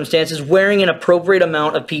normal circumstances, wearing an appropriate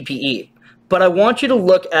amount of PPE. But I want you to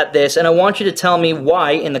look at this, and I want you to tell me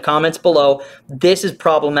why in the comments below this is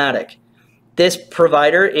problematic. This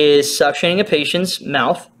provider is suctioning a patient's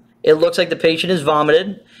mouth. It looks like the patient is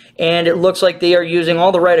vomited, and it looks like they are using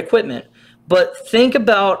all the right equipment. But think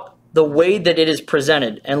about the way that it is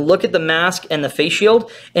presented, and look at the mask and the face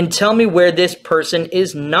shield, and tell me where this person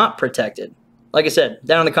is not protected. Like I said,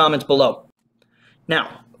 down in the comments below.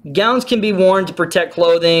 Now, gowns can be worn to protect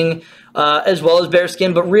clothing as well as bare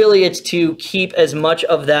skin, but really it's to keep as much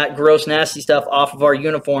of that gross, nasty stuff off of our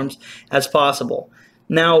uniforms as possible.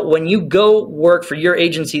 Now, when you go work for your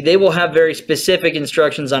agency, they will have very specific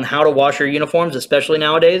instructions on how to wash your uniforms, especially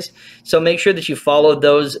nowadays. So make sure that you follow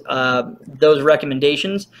those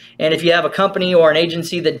recommendations. And if you have a company or an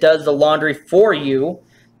agency that does the laundry for you,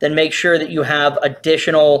 then make sure that you have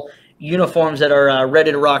additional uniforms that are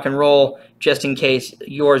ready to rock and roll just in case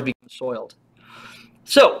yours becomes soiled.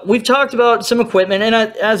 So we've talked about some equipment, and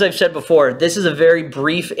as I've said before, this is a very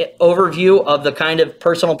brief overview of the kind of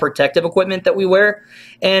personal protective equipment that we wear.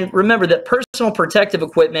 And remember that personal protective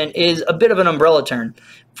equipment is a bit of an umbrella term.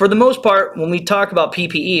 For the most part, when we talk about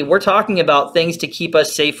PPE, we're talking about things to keep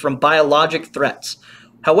us safe from biologic threats.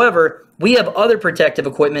 However, we have other protective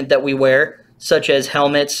equipment that we wear, such as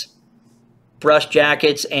helmets, brush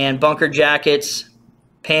jackets and bunker jackets,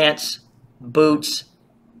 pants, boots,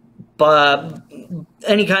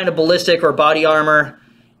 any kind of ballistic or body armor,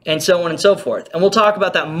 and so on and so forth. And we'll talk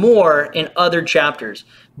about that more in other chapters.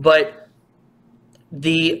 But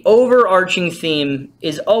the overarching theme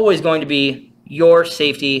is always going to be your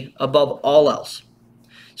safety above all else.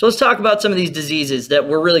 So let's talk about some of these diseases that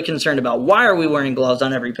we're really concerned about. Why are we wearing gloves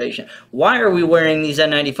on every patient? Why are we wearing these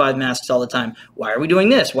N95 masks all the time? Why are we doing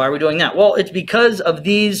this? Why are we doing that? Well, it's because of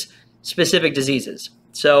these specific diseases.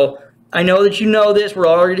 So I know that you know this. We're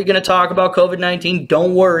already going to talk about COVID-19.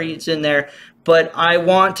 Don't worry, it's in there. But I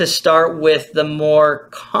want to start with the more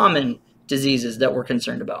common diseases that we're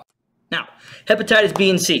concerned about. Now, hepatitis B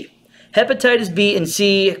and C. Hepatitis B and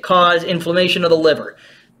C cause inflammation of the liver.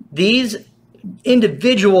 These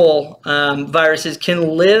individual viruses can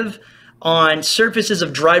live on surfaces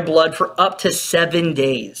of dry blood for up to 7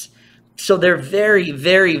 days. So they're very,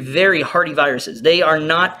 very, very hardy viruses. They are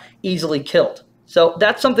not easily killed. So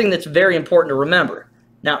that's something that's very important to remember.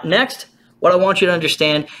 Now, next, what I want you to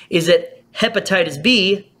understand is that hepatitis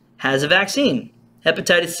B has a vaccine.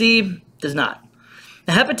 Hepatitis C does not.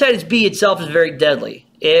 Now, hepatitis B itself is very deadly.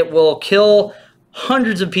 It will kill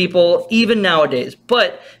hundreds of people even nowadays.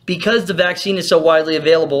 But because the vaccine is so widely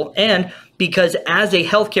available, and because as a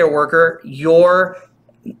healthcare worker, your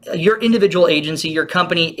individual agency, your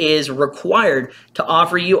company is required to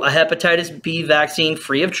offer you a hepatitis B vaccine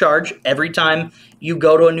free of charge every time you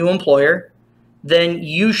go to a new employer, then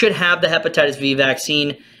you should have the hepatitis B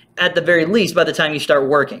vaccine at the very least by the time you start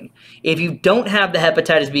working. If you don't have the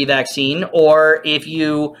hepatitis B vaccine, or if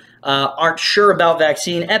you aren't sure about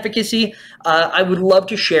vaccine efficacy, I would love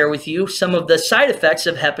to share with you some of the side effects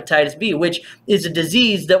of hepatitis B, which is a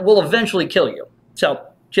disease that will eventually kill you. So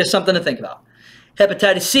just something to think about.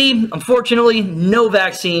 Hepatitis C, unfortunately, no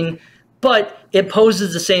vaccine, but it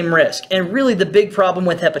poses the same risk. And really the big problem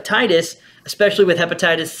with hepatitis, especially with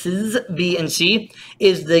hepatitis B and C,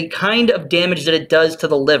 is the kind of damage that it does to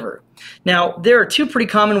the liver. Now, there are two pretty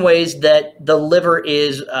common ways that the liver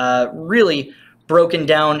is really broken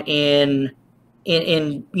down in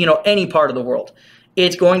any part of the world.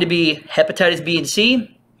 It's going to be hepatitis B and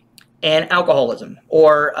C and alcoholism,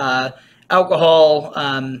 or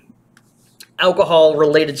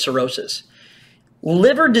alcohol-related cirrhosis.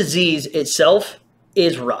 Liver disease itself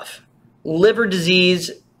is rough. Liver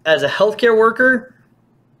disease as a healthcare worker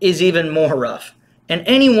is even more rough. And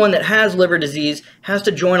anyone that has liver disease has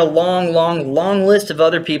to join a long, long, long list of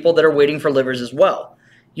other people that are waiting for livers as well.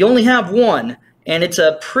 You only have one, and it's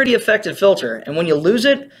a pretty effective filter. And when you lose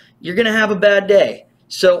it, you're going to have a bad day.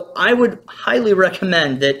 So I would highly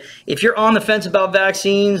recommend that if you're on the fence about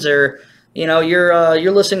vaccines, or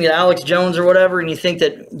you're listening to Alex Jones or whatever, and you think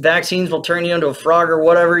that vaccines will turn you into a frog or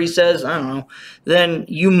whatever he says, I don't know, then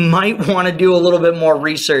you might want to do a little bit more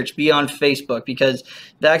research beyond Facebook, because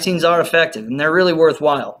vaccines are effective and they're really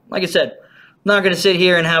worthwhile. Like I said, I'm not going to sit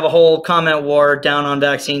here and have a whole comment war down on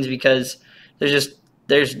vaccines, because there's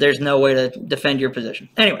no way to defend your position.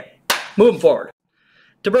 Anyway, moving forward.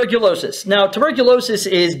 Tuberculosis. Now, tuberculosis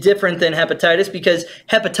is different than hepatitis because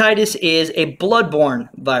hepatitis is a bloodborne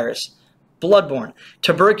virus. Bloodborne.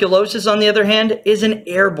 Tuberculosis, on the other hand, is an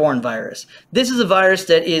airborne virus. This is a virus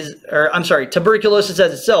that tuberculosis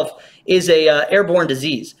as itself is a airborne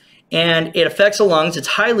disease, and it affects the lungs. It's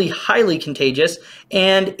highly, highly contagious,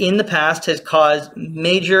 and in the past has caused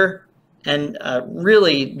major and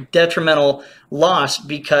really detrimental loss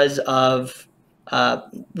because of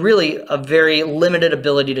really a very limited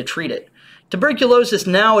ability to treat it. Tuberculosis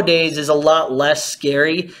nowadays is a lot less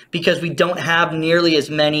scary because we don't have nearly as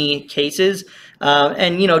many cases.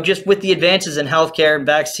 And just with the advances in healthcare and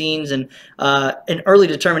vaccines and early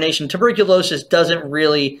determination, tuberculosis doesn't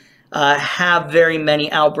really have very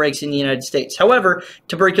many outbreaks in the United States. However,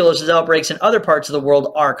 tuberculosis outbreaks in other parts of the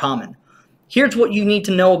world are common. Here's what you need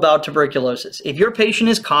to know about tuberculosis. If your patient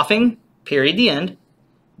is coughing, period, the end,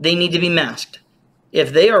 they need to be masked.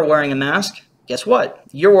 If they are wearing a mask, guess what?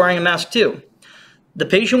 You're wearing a mask too. The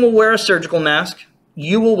patient will wear a surgical mask.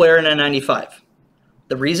 You will wear an N95.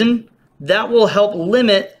 The reason? That will help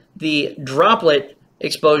limit the droplet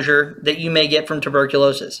exposure that you may get from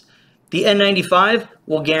tuberculosis. The N95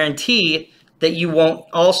 will guarantee that you won't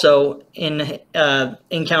also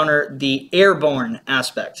encounter the airborne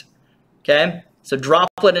aspect. Okay? So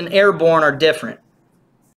droplet and airborne are different.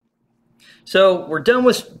 So we're done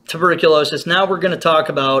with tuberculosis. Now we're going to talk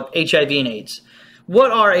about HIV and AIDS.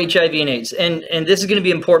 What are HIV and AIDS? And this is going to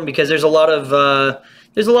be important because there's a lot of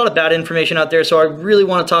bad information out there. So I really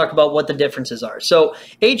want to talk about what the differences are. So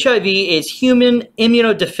HIV is human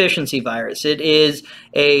immunodeficiency virus. It is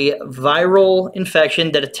a viral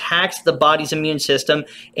infection that attacks the body's immune system,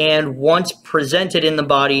 and once presented in the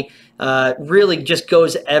body, really just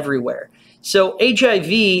goes everywhere. So HIV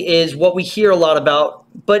is what we hear a lot about,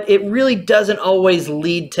 but it really doesn't always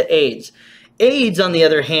lead to AIDS. AIDS, on the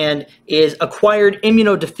other hand, is acquired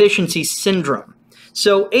immunodeficiency syndrome.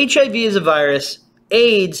 So HIV is a virus.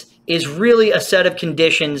 AIDS is really a set of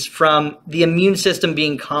conditions from the immune system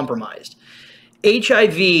being compromised.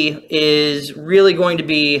 HIV is really going to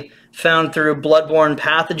be found through bloodborne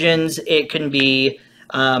pathogens. It can be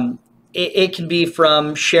it can be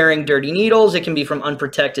from sharing dirty needles. It can be from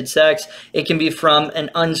unprotected sex. It can be from an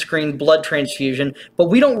unscreened blood transfusion. But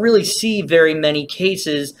we don't really see very many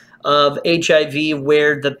cases of HIV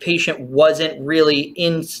where the patient wasn't really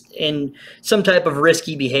in some type of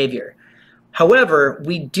risky behavior. However,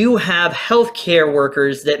 we do have healthcare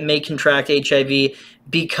workers that may contract HIV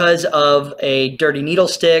because of a dirty needle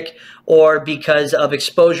stick or because of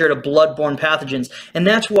exposure to bloodborne pathogens. And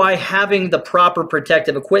that's why having the proper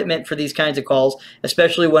protective equipment for these kinds of calls,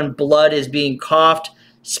 especially when blood is being coughed,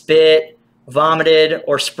 spit, vomited,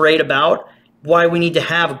 or sprayed about, why we need to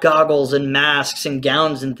have goggles and masks and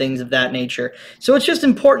gowns and things of that nature. So it's just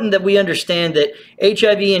important that we understand that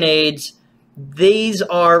HIV and AIDS, these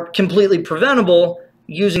are completely preventable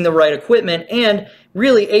using the right equipment, and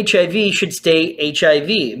really HIV should stay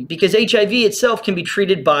HIV because HIV itself can be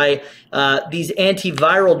treated by these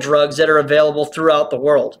antiviral drugs that are available throughout the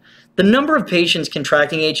world. The number of patients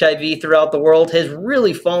contracting HIV throughout the world has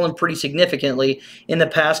really fallen pretty significantly in the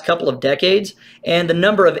past couple of decades, and the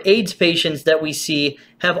number of AIDS patients that we see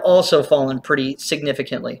have also fallen pretty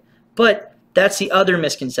significantly. But that's the other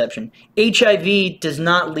misconception. HIV does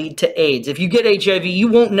not lead to AIDS. If you get HIV, you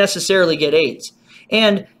won't necessarily get AIDS.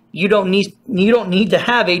 And you don't need to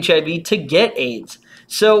have HIV to get AIDS.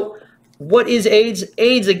 So what is AIDS?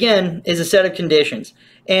 AIDS, again, is a set of conditions.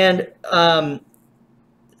 And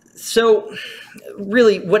so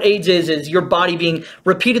really what AIDS is your body being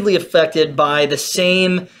repeatedly affected by the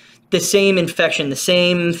same infection, the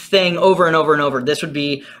same thing over and over and over. This would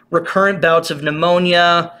be recurrent bouts of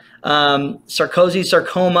pneumonia, sarcosis,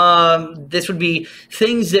 sarcoma. This would be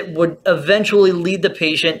things that would eventually lead the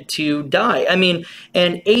patient to die. I mean,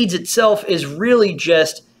 and AIDS itself is really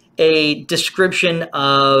just a description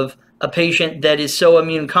of a patient that is so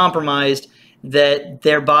immune compromised that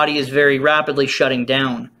their body is very rapidly shutting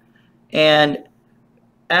down. And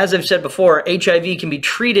as I've said before, HIV can be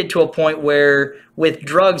treated to a point where with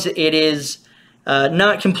drugs it is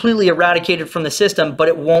not completely eradicated from the system, but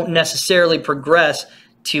it won't necessarily progress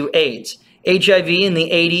to AIDS. HIV in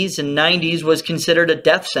the 80s and 90s was considered a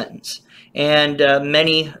death sentence. And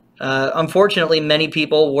unfortunately, many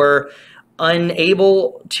people were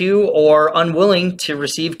unable to or unwilling to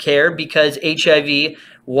receive care because HIV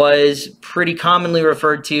was pretty commonly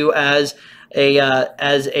referred to as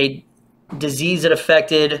a disease that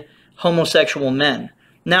affected homosexual men.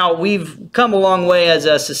 Now, we've come a long way as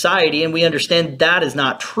a society, and we understand that is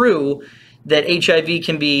not true, that HIV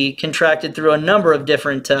can be contracted through a number of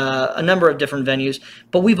different venues,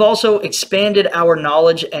 but we've also expanded our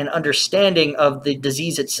knowledge and understanding of the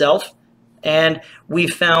disease itself, and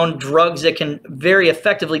we've found drugs that can very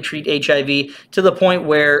effectively treat HIV to the point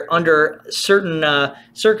where under certain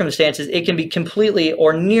circumstances it can be completely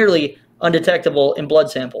or nearly undetectable in blood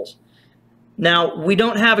samples. Now, we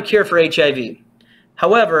don't have a cure for HIV.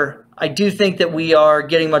 However, I do think that we are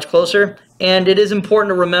getting much closer, and it is important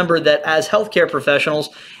to remember that as healthcare professionals,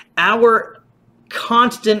 our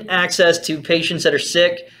constant access to patients that are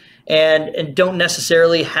sick and don't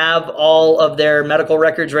necessarily have all of their medical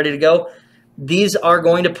records ready to go, these are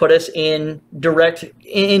going to put us in direct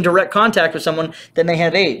contact with someone that may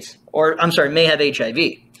have AIDS, or may have HIV.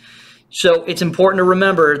 So it's important to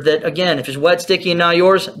remember that, again, if it's wet, sticky, and not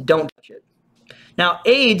yours, don't touch it. Now,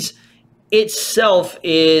 AIDS itself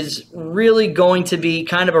is really going to be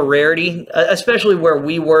kind of a rarity, especially where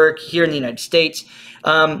we work here in the United States.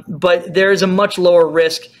 But there's a much lower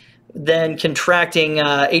risk than contracting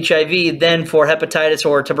HIV than for hepatitis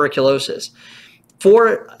or tuberculosis.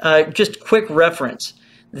 For just quick reference,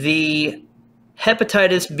 the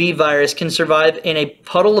hepatitis B virus can survive in a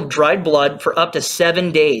puddle of dried blood for up to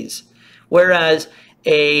 7 days, whereas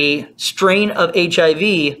a strain of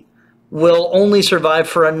HIV will only survive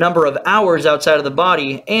for a number of hours outside of the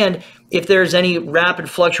body. And if there's any rapid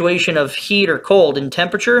fluctuation of heat or cold in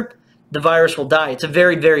temperature, the virus will die. It's a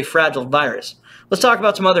very, very fragile virus. Let's talk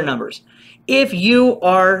about some other numbers. If you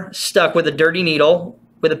are stuck with a dirty needle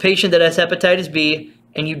with a patient that has hepatitis B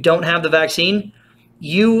and you don't have the vaccine,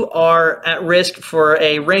 you are at risk for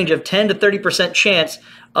a range of 10 to 30% chance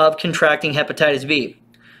of contracting hepatitis B.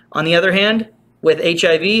 On the other hand, with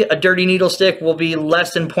HIV, a dirty needle stick will be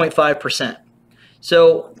less than 0.5%.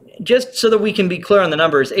 So just so that we can be clear on the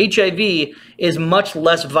numbers, HIV is much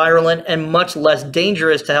less virulent and much less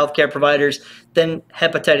dangerous to healthcare providers than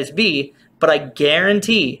hepatitis B, but I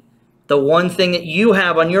guarantee the one thing that you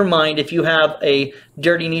have on your mind if you have a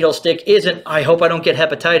dirty needle stick isn't, I hope I don't get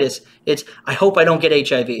hepatitis. It's, I hope I don't get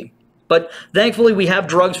HIV. But thankfully, we have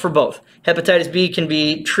drugs for both. Hepatitis B can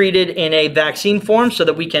be treated in a vaccine form so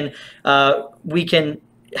that we can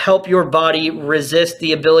help your body resist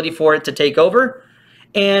the ability for it to take over.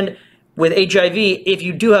 And with HIV, if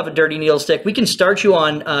you do have a dirty needle stick, we can start you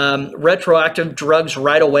on retroactive drugs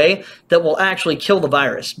right away that will actually kill the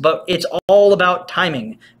virus. But it's all about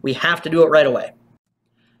timing. We have to do it right away.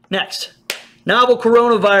 Next, novel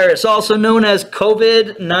coronavirus, also known as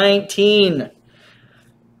COVID-19.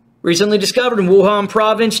 Recently discovered in Wuhan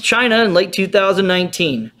province, China in late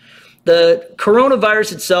 2019. The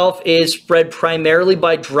coronavirus itself is spread primarily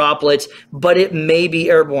by droplets, but it may be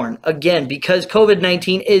airborne. Again, because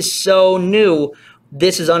COVID-19 is so new,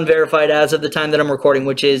 this is unverified as of the time that I'm recording,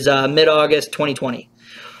 which is mid-August 2020.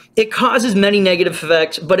 It causes many negative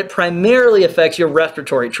effects, but it primarily affects your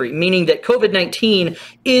respiratory tree, meaning that COVID-19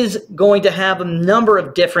 is going to have a number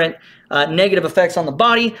of different negative effects on the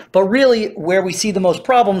body, but really where we see the most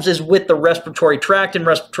problems is with the respiratory tract and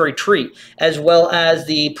respiratory tree, as well as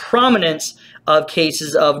the prominence of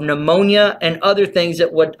cases of pneumonia and other things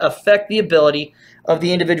that would affect the ability of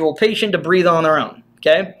the individual patient to breathe on their own.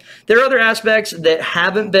 Okay, there are other aspects that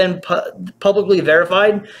haven't been publicly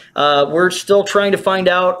verified. We're still trying to find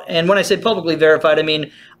out, and when I say publicly verified, I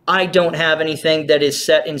mean I don't have anything that is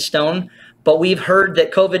set in stone. But we've heard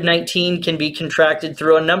that COVID-19 can be contracted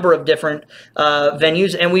through a number of different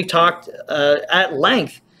venues, and we've talked at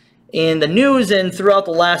length in the news and throughout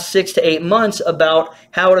the last 6 to 8 months about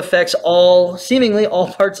how it affects seemingly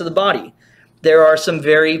all parts of the body. There are some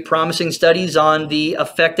very promising studies on the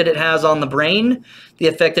effect that it has on the brain, the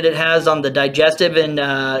effect that it has on the digestive and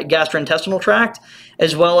gastrointestinal tract,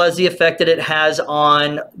 as well as the effect that it has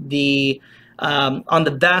on the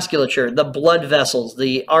vasculature, the blood vessels,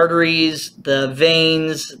 the arteries, the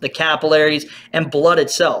veins, the capillaries, and blood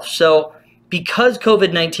itself. So because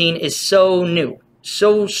COVID-19 is so new,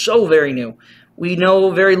 so very new, we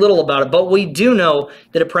know very little about it, but we do know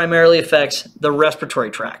that it primarily affects the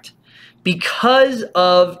respiratory tract. Because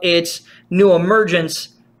of its new emergence,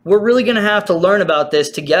 we're really going to have to learn about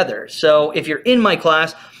this together. So if you're in my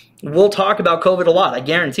class, we'll talk about COVID a lot, I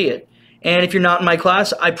guarantee it. And if you're not in my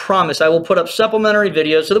class, I promise I will put up supplementary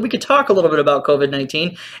videos so that we could talk a little bit about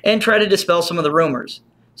COVID-19 and try to dispel some of the rumors.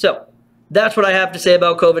 So that's what I have to say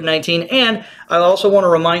about COVID-19. And I also want to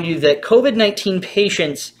remind you that COVID-19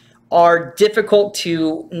 patients are difficult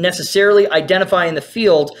to necessarily identify in the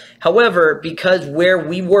field. However, because where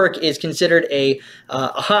we work is considered a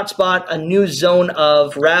hotspot, a new zone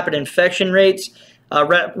of rapid infection rates,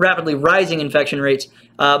 rapidly rising infection rates,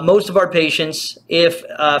 most of our patients, if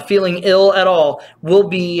feeling ill at all, will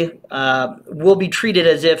be treated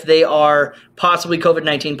as if they are possibly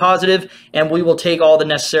COVID-19 positive, and we will take all the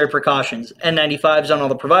necessary precautions. N95s on all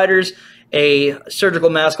the providers, a surgical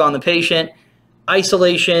mask on the patient,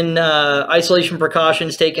 isolation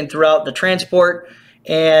precautions taken throughout the transport,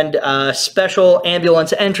 and special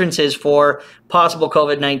ambulance entrances for possible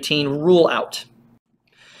COVID-19 rule out.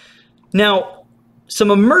 Now,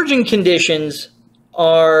 some emerging conditions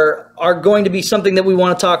are going to be something that we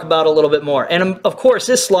want to talk about a little bit more. And of course,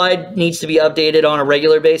 this slide needs to be updated on a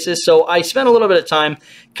regular basis, so I spent a little bit of time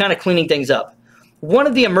kind of cleaning things up. One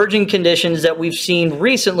of the emerging conditions that we've seen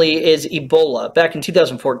recently is Ebola. Back in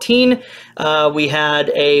 2014, we had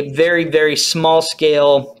a very small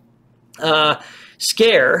scale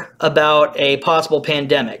scare about a possible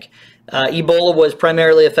pandemic. Ebola was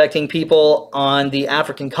primarily affecting people on the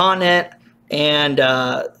African continent, and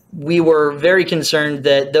we were very concerned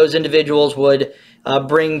that those individuals would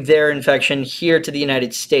bring their infection here to the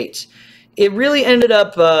United States. It really ended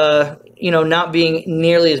up, not being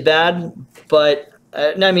nearly as bad, but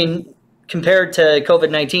I mean, compared to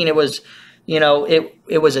COVID-19, it was,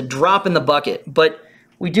 it was a drop in the bucket. But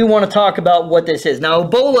we do want to talk about what this is. Now,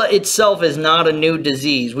 Ebola itself is not a new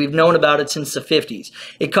disease. We've known about it since the 50s.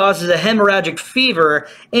 It causes a hemorrhagic fever,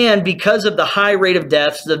 and because of the high rate of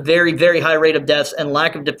deaths, the very high rate of deaths and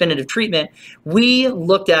lack of definitive treatment, we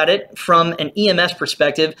looked at it from an EMS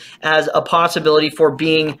perspective as a possibility for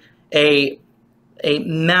being a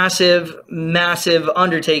massive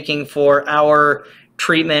undertaking for our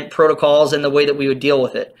treatment protocols and the way that we would deal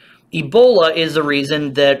with it. Ebola is the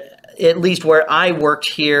reason that, at least where I worked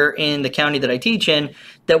here in the county that I teach in,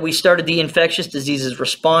 that we started the infectious diseases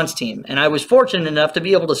response team. And I was fortunate enough to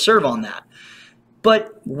be able to serve on that.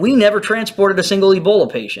 But we never transported a single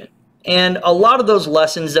Ebola patient. And a lot of those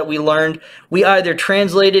lessons that we learned, we either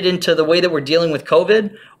translated into the way that we're dealing with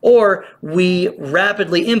COVID, or we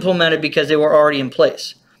rapidly implemented because they were already in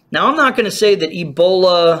place. Now, I'm not going to say that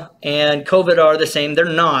Ebola and COVID are the same. They're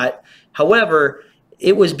not. However,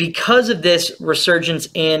 it was because of this resurgence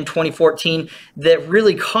in 2014 that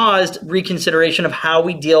really caused reconsideration of how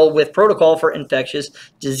we deal with protocol for infectious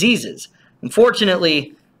diseases.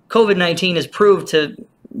 Unfortunately, COVID-19 has proved to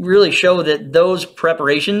really show that those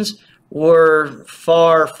preparations were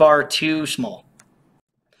far, far too small.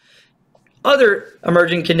 Other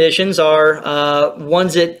emerging conditions are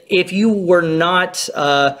ones that if you were not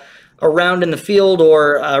around in the field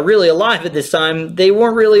or really alive at this time, they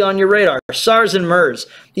weren't really on your radar. SARS and MERS.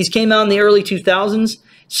 These came out in the early 2000s.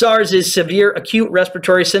 SARS is severe acute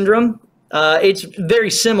respiratory syndrome. It's very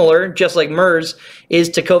similar, just like MERS is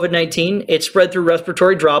to COVID-19. It's spread through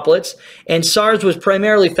respiratory droplets, and SARS was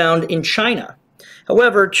primarily found in China.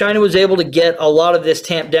 However, China was able to get a lot of this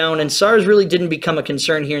tamped down, and SARS really didn't become a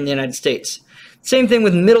concern here in the United States. Same thing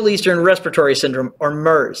with Middle Eastern Respiratory Syndrome, or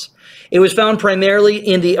MERS. It was found primarily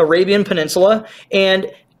in the Arabian Peninsula, and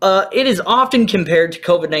it is often compared to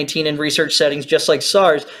COVID-19 in research settings, just like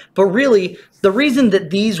SARS. But really, the reason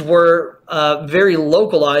that these were very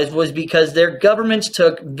localized was because their governments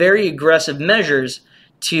took very aggressive measures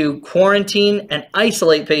to quarantine and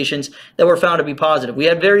isolate patients that were found to be positive. We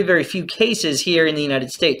had very, very few cases here in the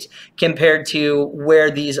United States compared to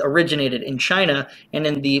where these originated in China and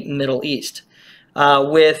in the Middle East.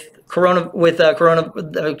 Not just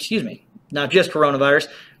coronavirus,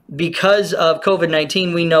 because of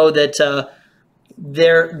COVID-19, we know that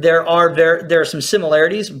there are some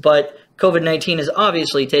similarities, but COVID-19 has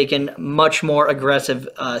obviously taken much more aggressive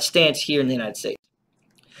stance here in the United States.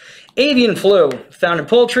 Avian flu, found in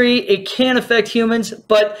poultry. It can affect humans,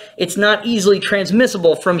 but it's not easily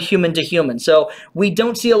transmissible from human to human. So we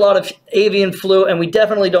don't see a lot of avian flu, and we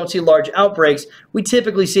definitely don't see large outbreaks. We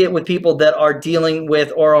typically see it with people that are dealing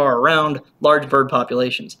with or are around large bird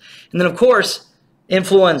populations. And then, of course,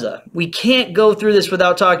 influenza. We can't go through this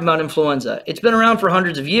without talking about influenza. It's been around for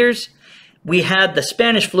hundreds of years. We had the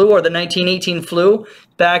Spanish flu, or the 1918 flu,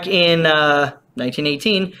 back in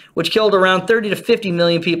 1918, which killed around 30 to 50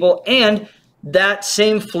 million people, and that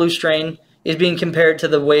same flu strain is being compared to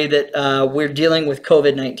the way that we're dealing with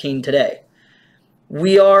COVID-19 today.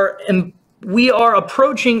 We are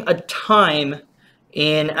approaching a time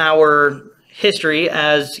in our history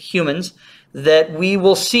as humans that we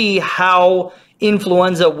will see how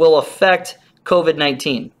influenza will affect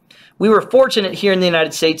COVID-19. We were fortunate here in the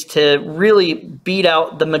United States to really beat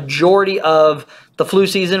out the majority of the flu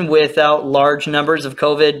season without large numbers of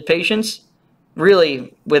COVID patients,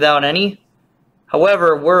 really without any.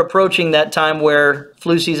 However, we're approaching that time where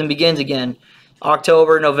flu season begins again,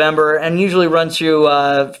 October, November, and usually runs through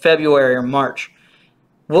February or March.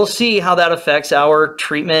 We'll see how that affects our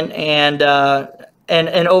treatment and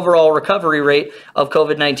overall recovery rate of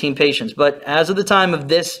COVID-19 patients. But as of the time of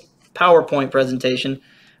this PowerPoint presentation,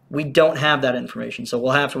 we don't have that information, so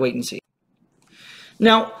we'll have to wait and see.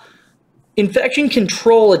 Now, infection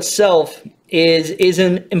control itself is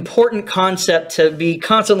an important concept to be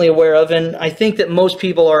constantly aware of, and I think that most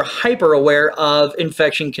people are hyper aware of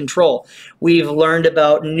infection control. We've learned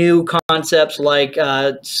about new concepts like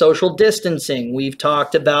social distancing. We've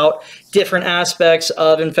talked about different aspects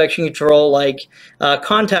of infection control like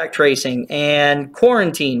contact tracing and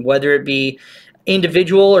quarantine, whether it be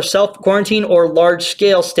individual or self-quarantine or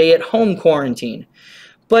large-scale stay-at-home quarantine.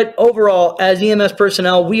 But overall, as EMS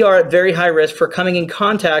personnel, we are at very high risk for coming in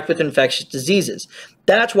contact with infectious diseases.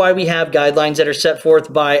 That's why we have guidelines that are set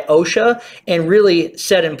forth by OSHA and really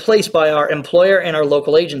set in place by our employer and our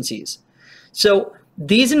local agencies. So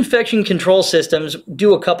these infection control systems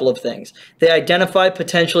do a couple of things. They identify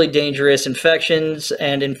potentially dangerous infections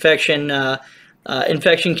and infection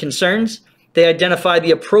concerns. They identify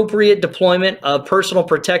the appropriate deployment of personal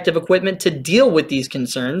protective equipment to deal with these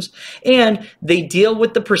concerns, and they deal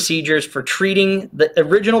with the procedures for treating the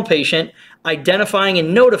original patient, identifying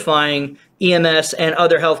and notifying EMS and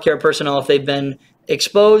other healthcare personnel if they've been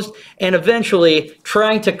exposed, and eventually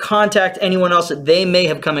trying to contact anyone else that they may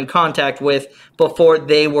have come in contact with before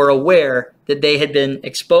they were aware that they had been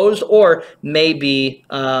exposed or may be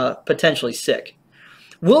potentially sick.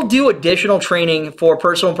 We'll do additional training for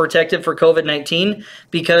personal protective for COVID-19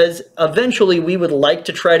 because eventually we would like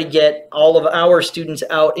to try to get all of our students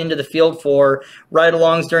out into the field for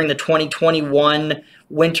ride-alongs during the 2021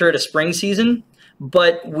 winter to spring season.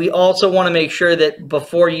 But we also want to make sure that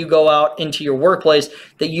before you go out into your workplace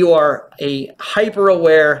that you are a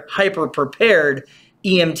hyper-aware, hyper-prepared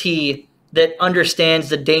EMT that understands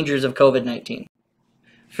the dangers of COVID-19.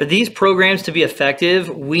 For these programs to be effective,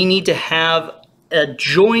 we need to have a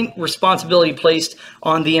joint responsibility placed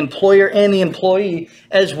on the employer and the employee,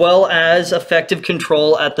 as well as effective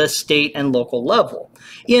control at the state and local level.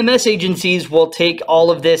 EMS agencies will take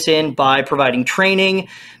all of this in by providing training,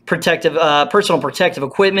 personal protective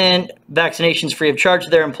equipment, vaccinations free of charge to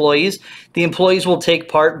their employees. The employees will take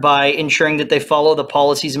part by ensuring that they follow the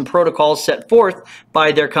policies and protocols set forth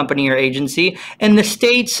by their company or agency. And the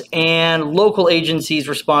states and local agencies'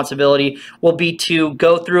 responsibility will be to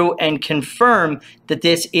go through and confirm that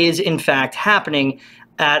this is in fact happening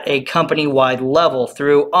at a company-wide level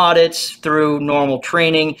through audits, through normal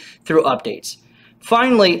training, through updates.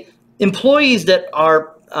 Finally, employees that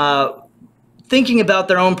are thinking about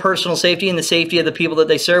their own personal safety and the safety of the people that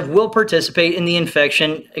they serve will participate in the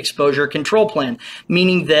infection exposure control plan,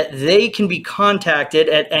 meaning that they can be contacted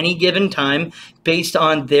at any given time based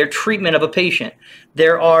on their treatment of a patient.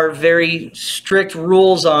 There are very strict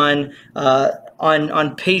rules on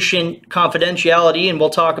patient confidentiality, and we'll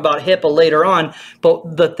talk about HIPAA later on.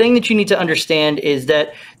 But the thing that you need to understand is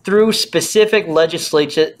that through specific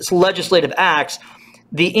legislative acts,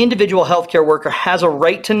 the individual healthcare worker has a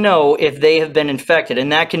right to know if they have been infected,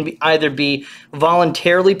 and that can either be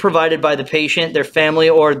voluntarily provided by the patient, their family,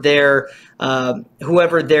 or their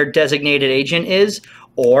whoever their designated agent is,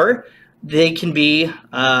 or they can be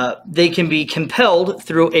compelled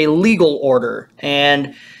through a legal order.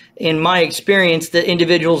 And in my experience, the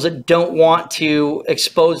individuals that don't want to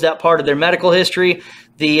expose that part of their medical history,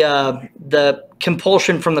 the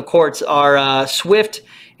compulsion from the courts are swift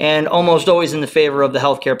and almost always in the favor of the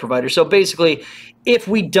healthcare provider. So basically, if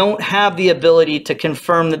we don't have the ability to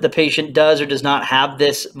confirm that the patient does or does not have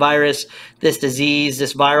this virus, this disease,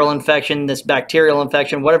 this viral infection, this bacterial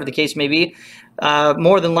infection, whatever the case may be,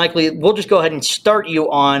 more than likely, we'll just go ahead and start you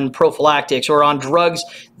on prophylactics or on drugs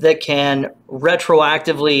that can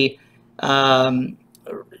retroactively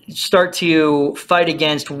start to fight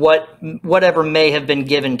against whatever may have been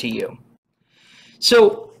given to you.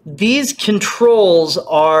 So these controls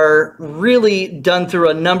are really done through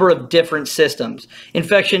a number of different systems.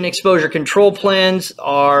 Infection exposure control plans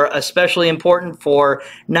are especially important for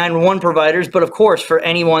 911 providers, but of course for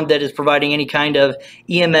anyone that is providing any kind of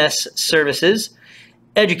EMS services.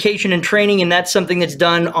 Education and training, and that's something that's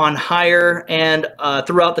done on hire and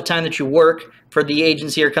throughout the time that you work for the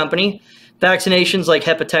agency or company. Vaccinations like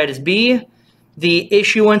hepatitis B, the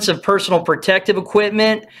issuance of personal protective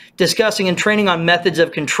equipment, discussing and training on methods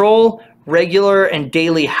of control, regular and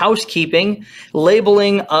daily housekeeping,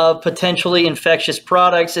 labeling of potentially infectious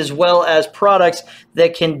products, as well as products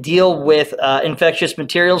that can deal with infectious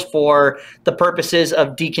materials for the purposes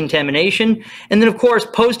of decontamination, and then of course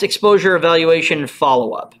post-exposure evaluation and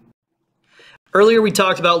follow-up. Earlier we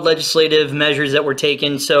talked about legislative measures that were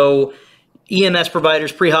taken, so EMS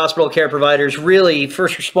providers, pre-hospital care providers, really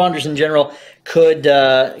first responders in general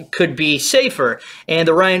could be safer. And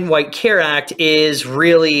the Ryan White Care Act is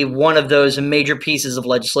really one of those major pieces of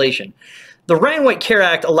legislation. The Ryan White Care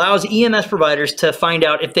Act allows EMS providers to find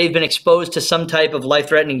out if they've been exposed to some type of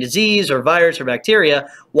life-threatening disease or virus or bacteria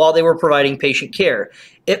while they were providing patient care.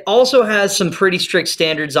 It also has some pretty strict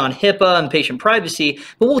standards on HIPAA and patient privacy,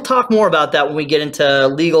 but we'll talk more about that when we get into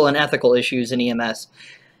legal and ethical issues in EMS.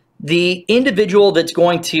 The individual that's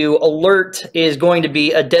going to alert is going to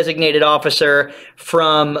be a designated officer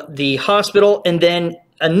from the hospital, and then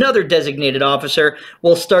another designated officer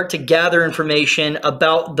will start to gather information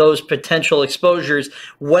about those potential exposures,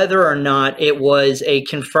 whether or not it was a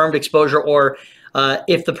confirmed exposure or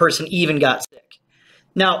if the person even got sick.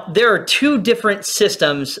 Now, there are two different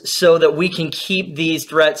systems so that we can keep these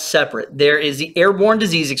threats separate. There is the airborne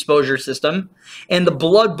disease exposure system and the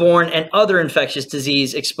bloodborne and other infectious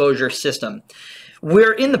disease exposure system.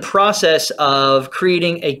 We're in the process of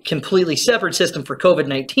creating a completely separate system for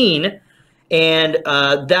COVID-19, and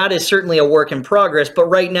that is certainly a work in progress, but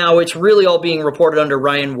right now it's really all being reported under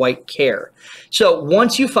Ryan White Care. So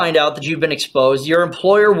once you find out that you've been exposed, your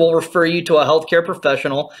employer will refer you to a healthcare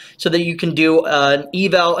professional so that you can do an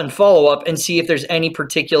eval and follow-up and see if there's any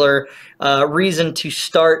particular reason to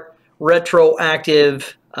start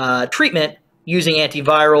retroactive treatment using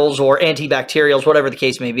antivirals or antibacterials, whatever the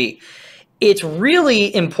case may be. It's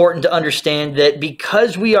really important to understand that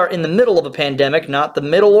because we are in the middle of a pandemic, not the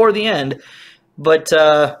middle or the end, but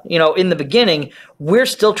in the beginning, we're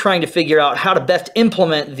still trying to figure out how to best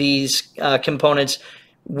implement these components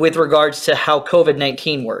with regards to how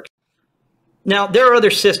COVID-19 works. Now, there are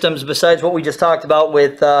other systems besides what we just talked about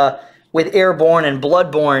with airborne and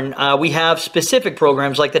bloodborne. We have specific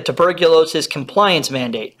programs like the tuberculosis compliance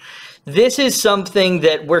mandate. This is something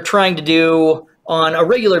that we're trying to do on a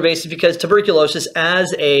regular basis because tuberculosis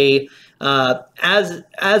as a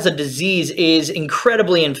as a disease is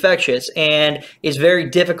incredibly infectious and is very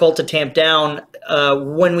difficult to tamp down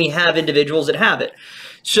when we have individuals that have it.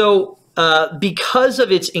 So because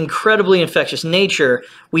of its incredibly infectious nature,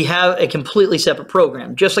 we have a completely separate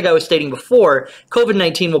program. Just like I was stating before,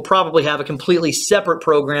 COVID-19 will probably have a completely separate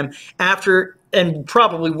program after, and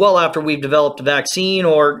probably well after we've developed a vaccine,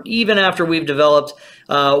 or even after we've developed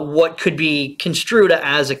what could be construed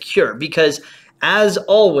as a cure. Because as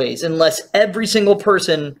always, unless every single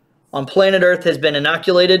person on planet Earth has been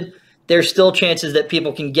inoculated, there's still chances that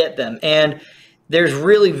people can get them. And there's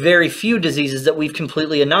really very few diseases that we've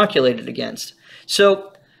completely inoculated against.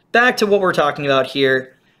 So back to what we're talking about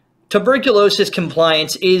here. Tuberculosis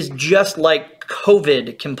compliance is just like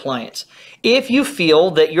COVID compliance. If you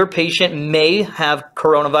feel that your patient may have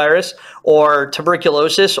coronavirus or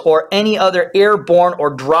tuberculosis or any other airborne or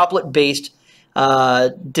droplet-based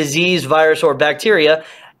disease, virus, or bacteria,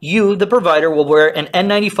 you, the provider, will wear an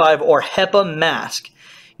N95 or HEPA mask.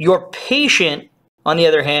 Your patient, on the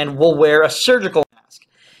other hand, will wear a surgical mask.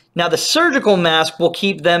 Now, the surgical mask will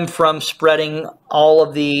keep them from spreading all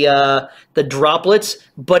of the droplets,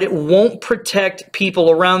 but it won't protect people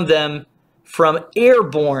around them from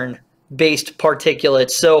airborne-based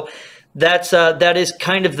particulates. So that is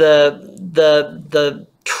kind of the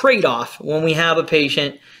trade-off when we have a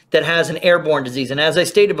patient that has an airborne disease. And as I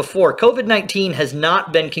stated before, COVID-19 has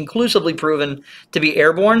not been conclusively proven to be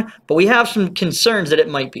airborne, but we have some concerns that it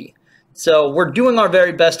might be. So we're doing our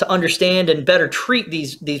very best to understand and better treat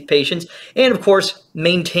these patients, and of course,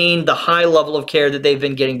 maintain the high level of care that they've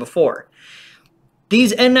been getting before.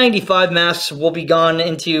 These N95 masks will be gone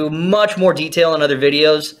into much more detail in other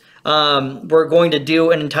videos. We're going to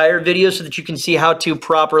do an entire video so that you can see how to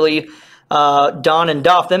properly don and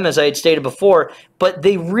doff them, as I had stated before, but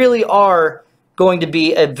they really are going to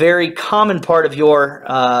be a very common part of your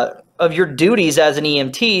duties as an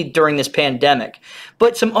EMT during this pandemic.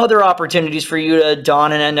 But some other opportunities for you to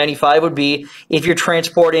don an N95 would be if you're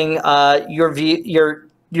transporting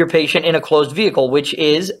your patient in a closed vehicle, which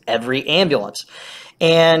is every ambulance.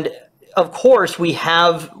 And of course, we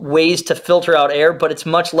have ways to filter out air, but it's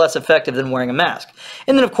much less effective than wearing a mask.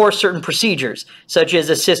 And then, of course, certain procedures, such as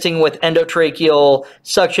assisting with endotracheal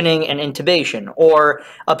suctioning and intubation, or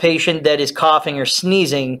a patient that is coughing or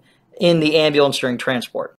sneezing in the ambulance during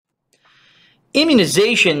transport.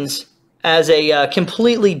 Immunizations, as a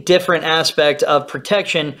completely different aspect of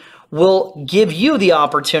protection, will give you the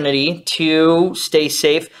opportunity to stay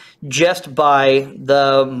safe just by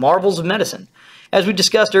the marvels of medicine. As we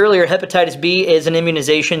discussed earlier, hepatitis B is an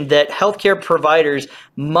immunization that healthcare providers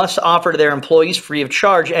must offer to their employees free of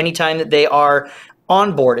charge anytime that they are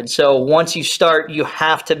onboarded. So once you start, you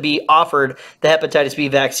have to be offered the hepatitis B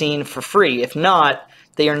vaccine for free. If not,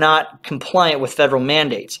 they are not compliant with federal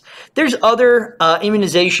mandates. There's other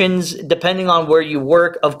immunizations depending on where you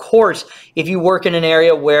work. Of course, if you work in an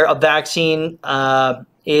area where a vaccine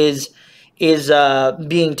is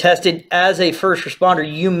being tested as a first responder,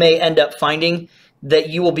 you may end up finding that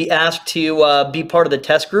you will be asked to be part of the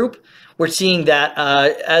test group. We're seeing that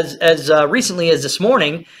as recently as this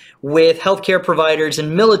morning with healthcare providers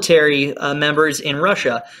and military members in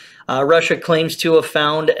Russia. Russia claims to have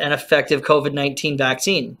found an effective COVID-19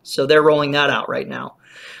 vaccine, so they're rolling that out right now.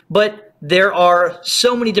 But there are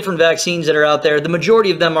so many different vaccines that are out there. The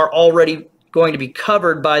majority of them are already going to be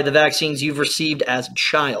covered by the vaccines you've received as a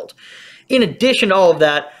child. In addition to all of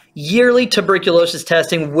that, yearly tuberculosis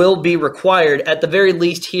testing will be required, at the very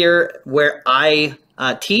least here where I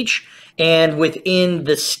teach and within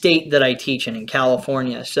the state that I teach in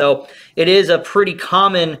California. So it is a pretty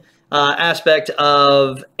common aspect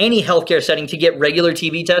of any healthcare setting to get regular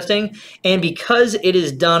TB testing. And because it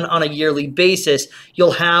is done on a yearly basis,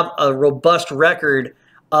 you'll have a robust record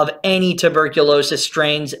of any tuberculosis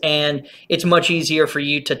strains, and it's much easier for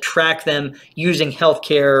you to track them using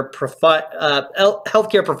healthcare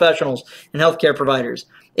professionals and healthcare providers.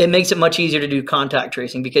 It makes it much easier to do contact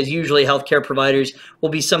tracing because usually healthcare providers will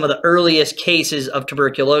be some of the earliest cases of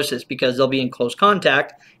tuberculosis because they'll be in close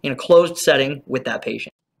contact in a closed setting with that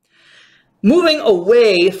patient. Moving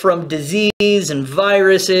away from disease and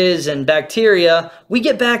viruses and bacteria, we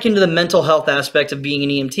get back into the mental health aspect of being an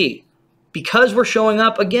EMT. Because we're showing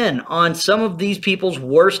up again on some of these people's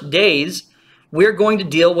worst days, we're going to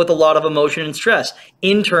deal with a lot of emotion and stress,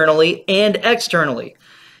 internally and externally.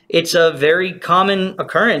 It's a very common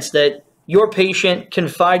occurrence that your patient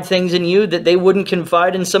confide things in you that they wouldn't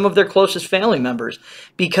confide in some of their closest family members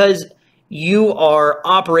because you are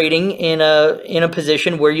operating in a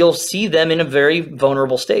position where you'll see them in a very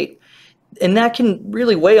vulnerable state. And that can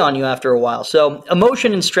really weigh on you after a while. So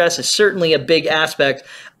emotion and stress is certainly a big aspect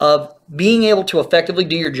of being able to effectively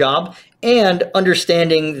do your job, and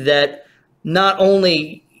understanding that not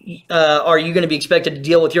only are you going to be expected to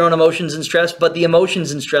deal with your own emotions and stress, but the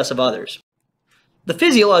emotions and stress of others. The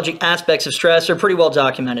physiologic aspects of stress are pretty well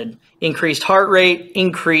documented. Increased heart rate,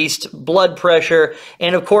 increased blood pressure,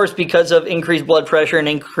 and of course, because of increased blood pressure and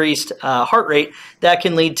increased heart rate, that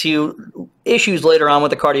can lead to issues later on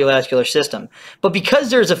with the cardiovascular system. But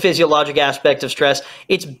because there's a physiologic aspect of stress,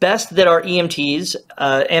 it's best that our EMTs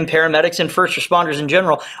and paramedics and first responders in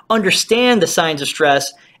general understand the signs of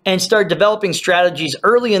stress and start developing strategies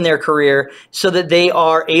early in their career so that they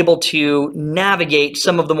are able to navigate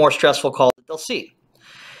some of the more stressful calls that they'll see.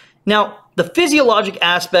 Now, the physiologic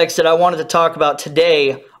aspects that I wanted to talk about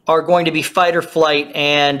today are going to be fight or flight,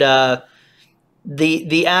 and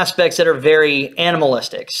the aspects that are very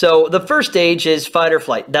animalistic. So the first stage is fight or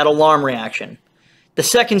flight, that alarm reaction. The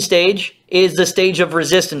second stage is the stage of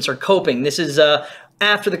resistance or coping. This is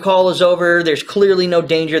after the call is over, there's clearly no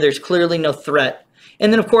danger, there's clearly no threat.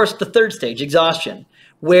 And then, of course, the third stage, exhaustion,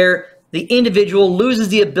 where the individual loses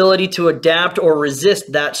the ability to adapt or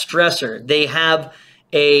resist that stressor. They have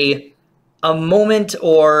a moment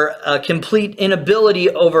or a complete inability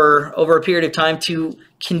over a period of time to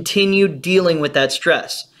continue dealing with that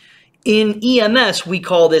stress. In EMS, we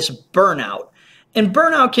call this burnout. And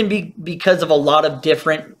burnout can be because of a lot of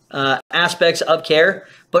different aspects of care.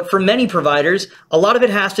 But for many providers, a lot of it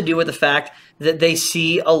has to do with the fact that they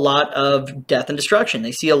see a lot of death and destruction.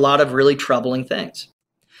 They see a lot of really troubling things.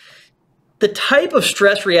 The type of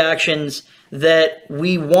stress reactions that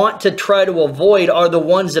we want to try to avoid are the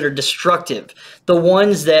ones that are destructive, the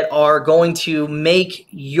ones that are going to make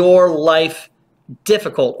your life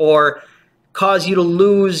difficult or cause you to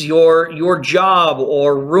lose your job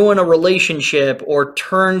or ruin a relationship or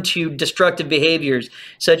turn to destructive behaviors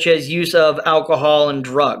such as use of alcohol and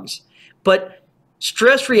drugs. But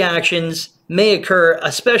stress reactions may occur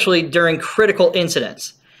especially during critical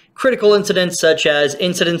incidents. Critical incidents such as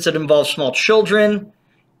incidents that involve small children,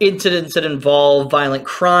 incidents that involve violent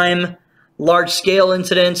crime, large-scale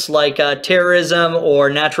incidents like terrorism or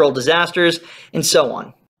natural disasters, and so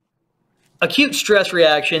on. Acute stress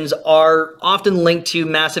reactions are often linked to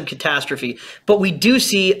massive catastrophe, but we do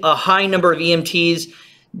see a high number of EMTs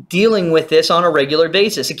dealing with this on a regular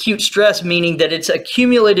basis. Acute stress meaning that it's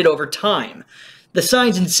accumulated over time. The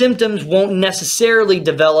signs and symptoms won't necessarily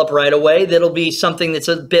develop right away. That'll be something that's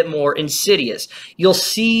a bit more insidious. You'll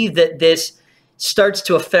see that this starts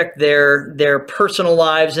to affect their personal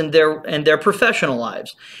lives and their professional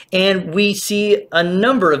lives. And we see a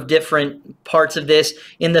number of different parts of this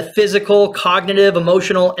in the physical, cognitive,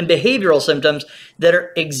 emotional, and behavioral symptoms that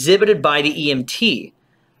are exhibited by the EMT.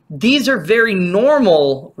 These are very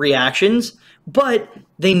normal reactions, but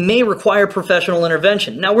they may require professional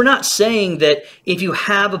intervention. Now, we're not saying that if you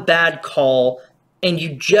have a bad call and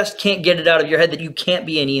you just can't get it out of your head that you can't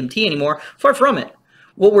be an EMT anymore. Far from it.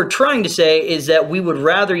 What we're trying to say is that we would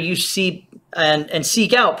rather you see and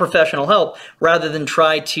seek out professional help rather than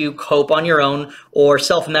try to cope on your own or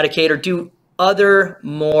self-medicate or do other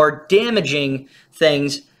more damaging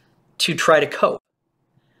things to try to cope.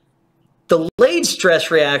 Delayed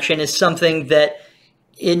stress reaction is something that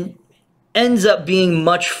ends up being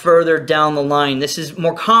much further down the line. This is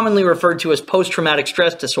more commonly referred to as post-traumatic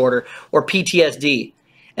stress disorder or PTSD.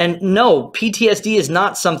 And no, PTSD is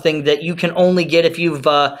not something that you can only get if you've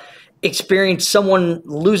experienced someone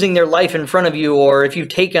losing their life in front of you or if you've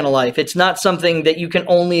taken a life. It's not something that you can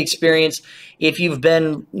only experience if you've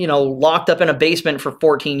been, locked up in a basement for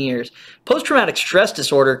 14 years. Post-traumatic stress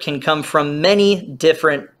disorder can come from many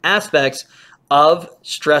different aspects of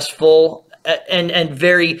stressful and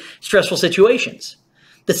very stressful situations.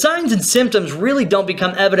 The signs and symptoms really don't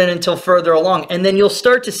become evident until further along, and then you'll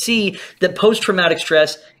start to see that post-traumatic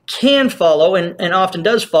stress can follow, and often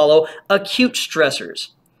does follow, acute stressors.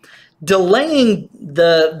 Delaying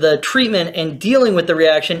the treatment and dealing with the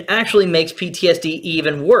reaction actually makes PTSD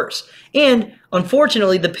even worse. And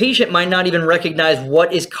unfortunately, the patient might not even recognize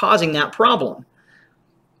what is causing that problem.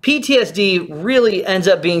 PTSD really ends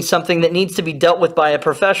up being something that needs to be dealt with by a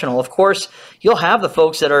professional. Of course, you'll have the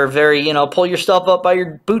folks that are very, pull yourself up by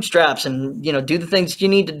your bootstraps and, do the things you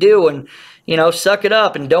need to do and, suck it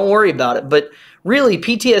up and don't worry about it. But really,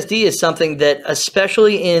 PTSD is something that,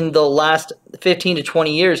 especially in the last 15 to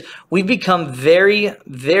 20 years, we've become very,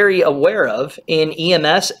 very aware of in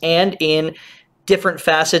EMS and in different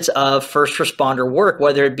facets of first responder work,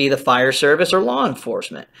 whether it be the fire service or law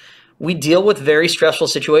enforcement. We deal with very stressful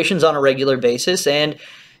situations on a regular basis, and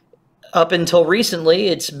up until recently,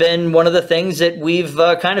 it's been one of the things that we've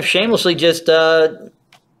kind of shamelessly just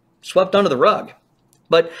swept under the rug.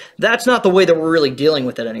 But that's not the way that we're really dealing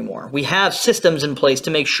with it anymore. We have systems in place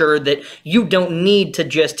to make sure that you don't need to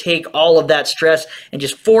just take all of that stress and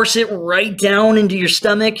just force it right down into your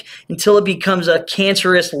stomach until it becomes a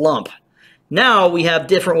cancerous lump. Now we have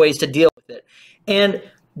different ways to deal with it. And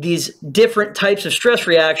these different types of stress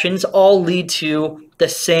reactions all lead to the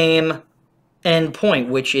same end point,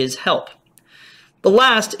 which is help. The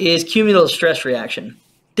last is cumulative stress reaction.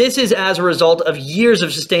 This is as a result of years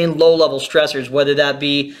of sustained low-level stressors, whether that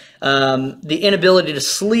be the inability to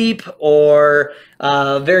sleep, or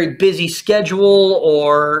a very busy schedule,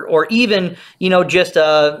 or even, just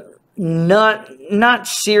not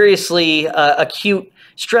seriously acute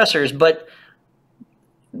stressors, but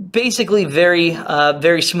basically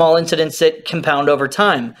very small incidents that compound over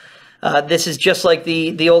time. This is just like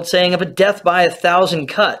the old saying of a death by 1,000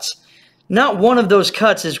 cuts. Not one of those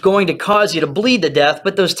cuts is going to cause you to bleed to death,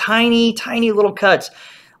 but those tiny, tiny little cuts,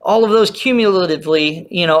 all of those cumulatively,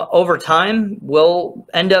 over time will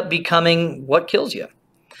end up becoming what kills you.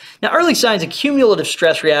 Now, early signs of cumulative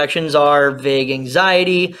stress reactions are vague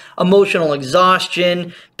anxiety, emotional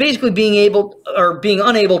exhaustion, basically being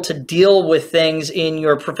unable to deal with things in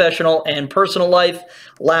your professional and personal life,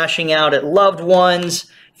 lashing out at loved ones,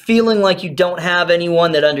 feeling like you don't have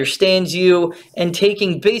anyone that understands you, and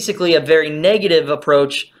taking basically a very negative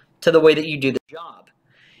approach to the way that you do the job.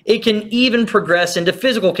 It can even progress into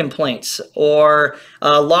physical complaints or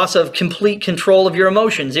loss of complete control of your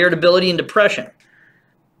emotions, irritability, and depression.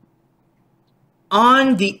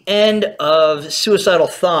 On the end of suicidal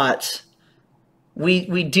thoughts,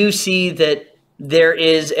 we do see that there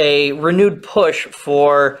is a renewed push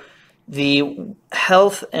for the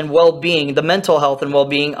health and well-being, the mental health and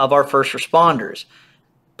well-being of our first responders.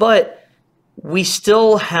 But we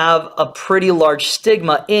still have a pretty large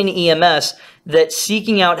stigma in EMS that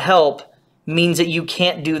seeking out help means that you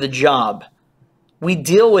can't do the job. We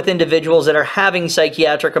deal with individuals that are having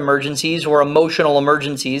psychiatric emergencies or emotional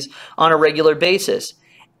emergencies on a regular basis.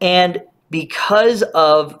 And because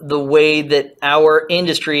of the way that our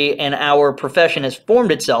industry and our profession has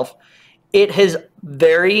formed itself, it has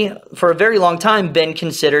for a very long time been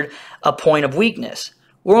considered a point of weakness.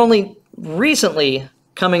 We're only recently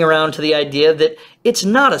coming around to the idea that it's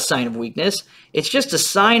not a sign of weakness. It's just a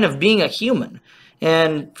sign of being a human.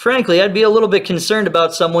 And frankly, I'd be a little bit concerned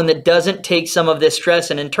about someone that doesn't take some of this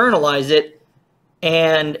stress and internalize it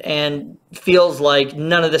and feels like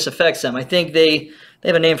none of this affects them. I think they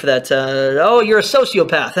have a name for that. Oh, you're a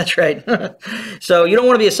sociopath. That's right. So you don't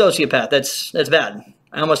want to be a sociopath. That's bad.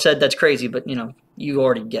 I almost said that's crazy, but you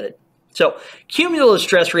already get it. So cumulative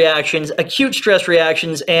stress reactions, acute stress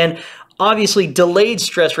reactions, and obviously delayed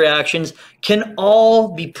stress reactions can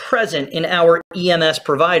all be present in our EMS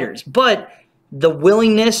providers. But the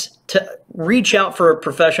willingness to reach out for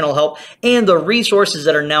professional help and the resources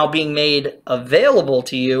that are now being made available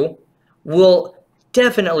to you will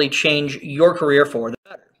definitely change your career for the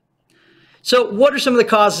better. So what are some of the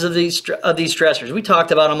causes of these stressors? We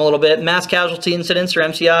talked about them a little bit. Mass casualty incidents, or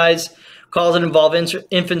MCIs, calls that involve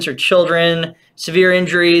infants or children, severe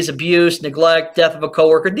injuries, abuse, neglect, death of a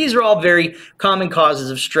coworker. These are all very common causes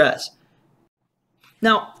of stress.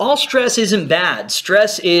 Now, all stress isn't bad.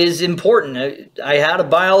 Stress is important. I had a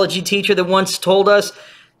biology teacher that once told us,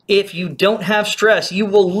 if you don't have stress, you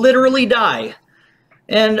will literally die.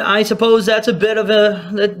 And I suppose that's a bit of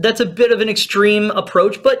an extreme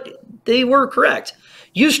approach, but they were correct.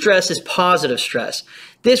 Eustress is positive stress.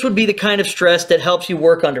 This would be the kind of stress that helps you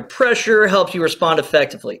work under pressure, helps you respond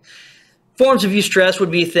effectively. Forms of eustress would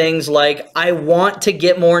be things like, I want to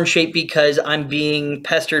get more in shape because I'm being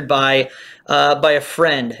pestered by a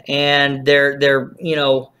friend, and they're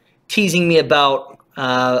teasing me about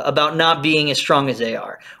not being as strong as they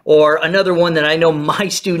are. Or another one that I know my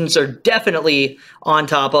students are definitely on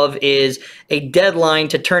top of is a deadline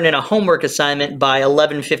to turn in a homework assignment by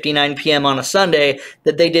 11:59 p.m. on a Sunday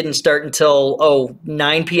that they didn't start until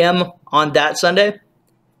 9 p.m. on that Sunday.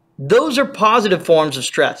 Those are positive forms of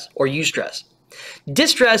stress, or eustress.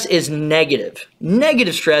 Distress is negative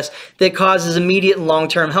stress that causes immediate and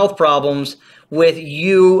long-term health problems with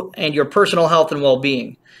you and your personal health and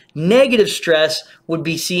well-being. Negative stress would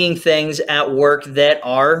be seeing things at work that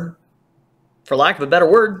are, for lack of a better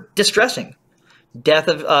word, distressing. Death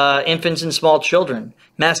of infants and small children,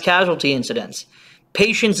 mass casualty incidents,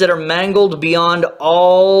 patients that are mangled beyond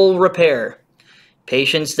all repair,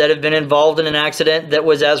 patients that have been involved in an accident that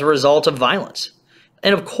was as a result of violence.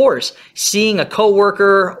 And of course, seeing a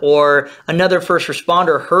coworker or another first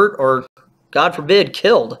responder hurt or, God forbid,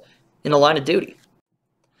 killed in the line of duty.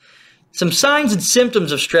 Some signs and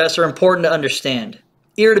symptoms of stress are important to understand.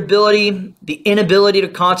 Irritability, the inability to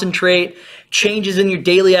concentrate, changes in your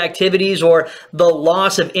daily activities, or the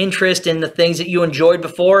loss of interest in the things that you enjoyed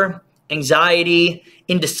before, anxiety,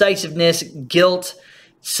 indecisiveness, guilt,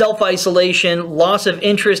 self-isolation, loss of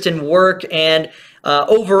interest in work, and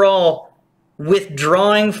overall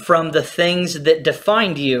withdrawing from the things that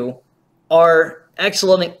defined you are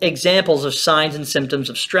excellent examples of signs and symptoms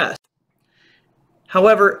of stress.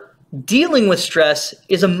 However, dealing with stress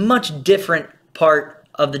is a much different part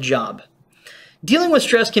of the job. Dealing with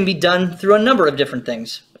stress can be done through a number of different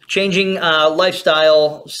things. Changing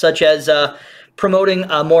lifestyle, such as promoting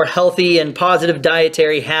a more healthy and positive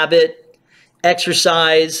dietary habit,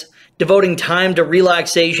 exercise, devoting time to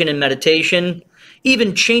relaxation and meditation,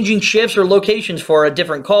 even changing shifts or locations for a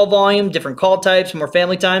different call volume, different call types, more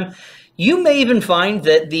family time. You may even find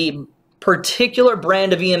that the particular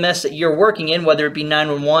brand of EMS that you're working in, whether it be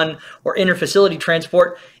 911 or interfacility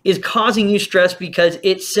transport, is causing you stress because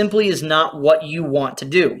it simply is not what you want to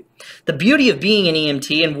do. The beauty of being an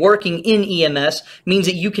EMT and working in EMS means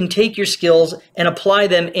that you can take your skills and apply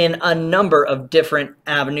them in a number of different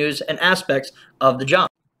avenues and aspects of the job.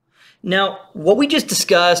 Now, what we just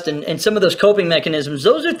discussed and some of those coping mechanisms,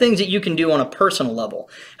 those are things that you can do on a personal level.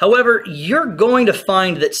 However, you're going to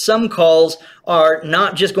find that some calls are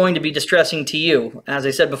not just going to be distressing to you. As I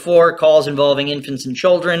said before, calls involving infants and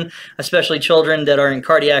children, especially children that are in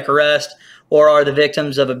cardiac arrest or are the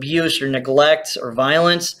victims of abuse or neglect or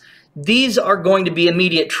violence. These are going to be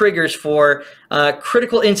immediate triggers for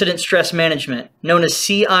critical incident stress management, known as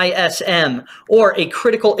CISM, or a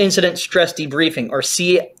critical incident stress debriefing, or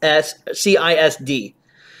CISD.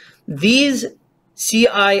 These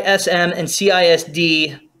CISM and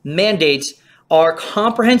CISD mandates are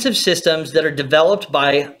comprehensive systems that are developed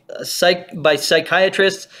by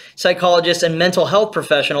psychiatrists, psychologists, and mental health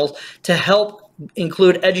professionals to help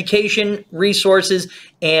include education, resources,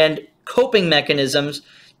 and coping mechanisms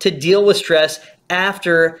to deal with stress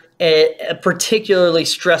after a particularly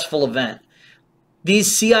stressful event. These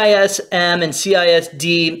CISM and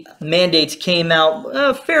CISD mandates came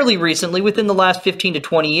out fairly recently, within the last 15 to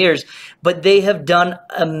 20 years, but they have done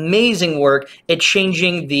amazing work at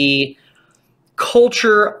changing the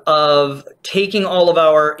culture of taking all of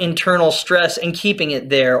our internal stress and keeping it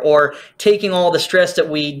there, or taking all the stress that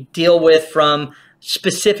we deal with from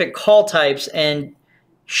specific call types and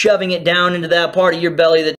shoving it down into that part of your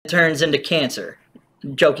belly that turns into cancer.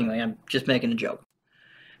 Jokingly, I'm just making a joke.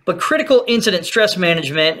 But critical incident stress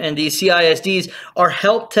management and these CISDs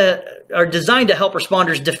are designed to help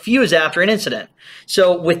responders diffuse after an incident.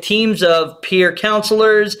 So with teams of peer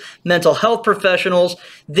counselors, mental health professionals,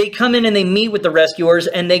 they come in and they meet with the rescuers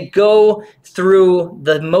and they go through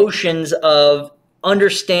the motions of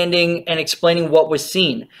understanding and explaining what was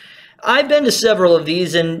seen. I've been to several of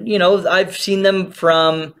these, and I've seen them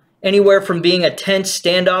from anywhere from being a tense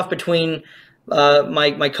standoff between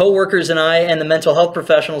my coworkers and I and the mental health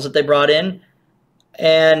professionals that they brought in,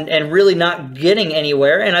 and really not getting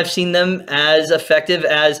anywhere. And I've seen them as effective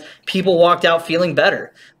as people walked out feeling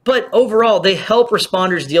better. But overall, they help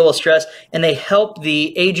responders deal with stress, and they help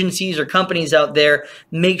the agencies or companies out there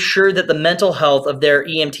make sure that the mental health of their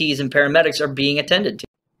EMTs and paramedics are being attended to.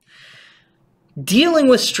 Dealing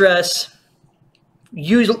with stress,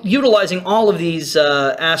 utilizing all of these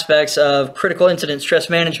aspects of critical incident stress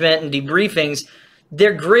management and debriefings,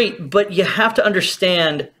 they're great, but you have to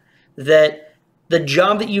understand that the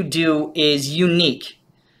job that you do is unique.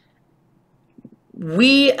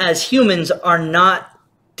 We as humans are not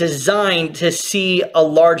designed to see a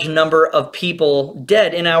large number of people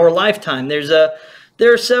dead in our lifetime. There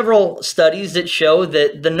are several studies that show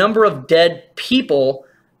that the number of dead people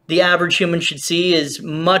the average human should see is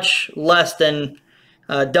much less than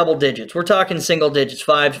double digits. We're talking single digits,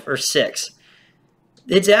 5 or 6.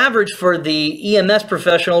 It's average for the EMS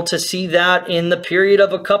professional to see that in the period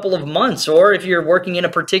of a couple of months, or if you're working in a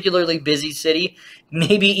particularly busy city,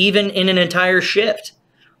 maybe even in an entire shift.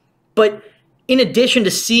 But in addition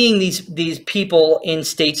to seeing these people in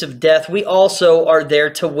states of death, we also are there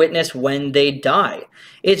to witness when they die.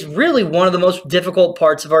 It's really one of the most difficult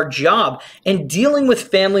parts of our job, and dealing with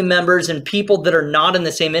family members and people that are not in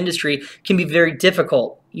the same industry can be very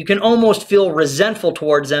difficult. You can almost feel resentful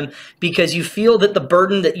towards them because you feel that the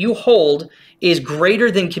burden that you hold is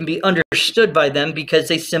greater than can be understood by them because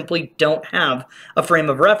they simply don't have a frame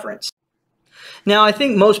of reference. Now, I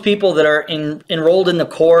think most people that are enrolled in the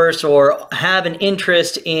course or have an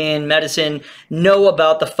interest in medicine know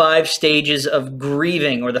about the 5 stages of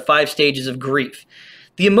grieving, or the 5 stages of grief.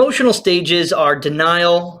 The emotional stages are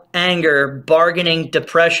denial, anger, bargaining,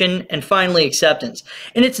 depression, and finally acceptance.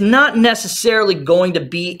 And it's not necessarily going to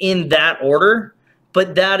be in that order,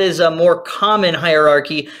 but that is a more common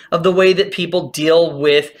hierarchy of the way that people deal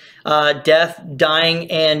with death, dying,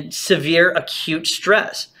 and severe acute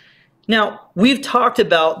stress. Now, we've talked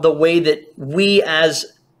about the way that we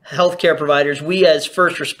as healthcare providers, we as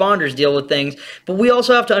first responders deal with things, but we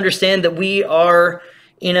also have to understand that we are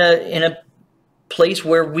in a place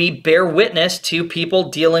where we bear witness to people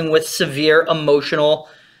dealing with severe emotional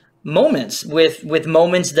moments, with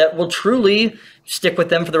moments that will truly stick with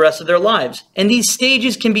them for the rest of their lives. And these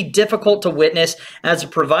stages can be difficult to witness as a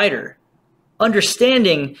provider.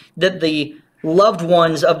 Understanding that the loved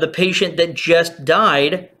ones of the patient that just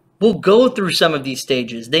died will go through some of these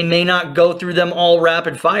stages. They may not go through them all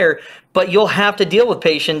rapid fire, but you'll have to deal with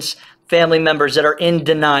patients, family members that are in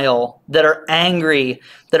denial, that are angry,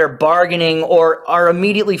 that are bargaining, or are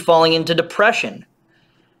immediately falling into depression.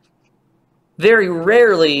 Very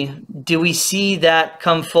rarely do we see that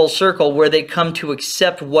come full circle where they come to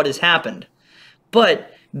accept what has happened.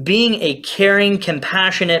 But being a caring,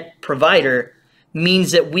 compassionate provider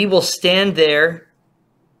means that we will stand there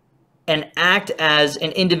and act as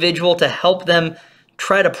an individual to help them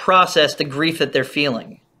try to process the grief that they're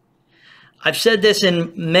feeling. I've said this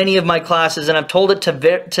in many of my classes, and I've told it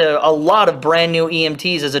to a lot of brand new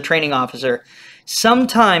EMTs as a training officer.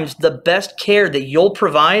 Sometimes the best care that you'll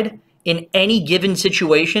provide in any given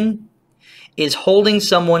situation is holding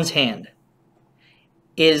someone's hand,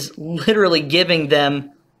 is literally giving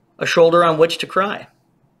them a shoulder on which to cry,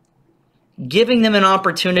 giving them an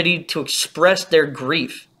opportunity to express their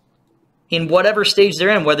grief in whatever stage they're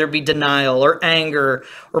in, whether it be denial or anger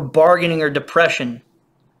or bargaining or depression.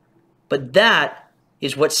 But that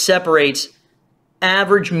is what separates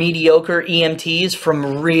average, mediocre EMTs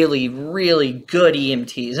from really, really good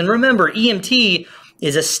EMTs. And remember, EMT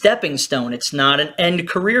is a stepping stone. It's not an end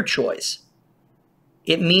career choice.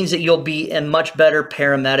 It means that you'll be a much better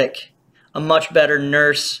paramedic, a much better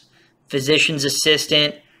nurse, physician's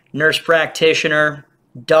assistant, nurse practitioner,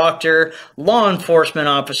 doctor, law enforcement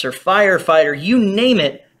officer, firefighter, you name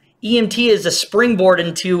it. EMT is a springboard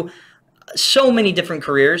into so many different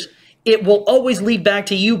careers. It will always lead back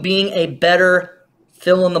to you being a better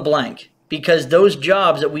fill in the blank, because those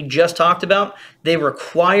jobs that we just talked about, they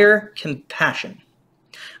require compassion.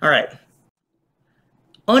 All right.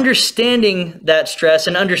 Understanding that stress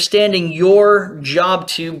and understanding your job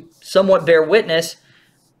to somewhat bear witness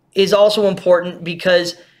is also important,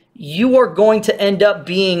 because you are going to end up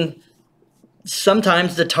being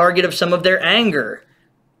sometimes the target of some of their anger.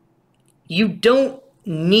 You don't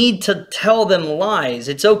need to tell them lies.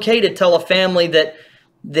 It's okay to tell a family that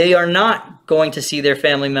they are not going to see their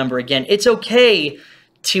family member again. It's okay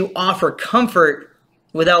to offer comfort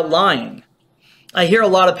without lying. I hear a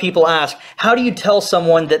lot of people ask, how do you tell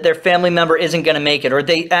someone that their family member isn't going to make it? Or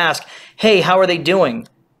they ask, hey, how are they doing?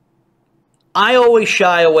 I always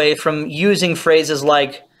shy away from using phrases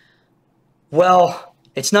like, well,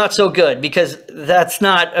 it's not so good, because that's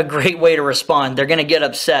not a great way to respond. They're going to get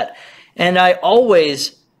upset. And I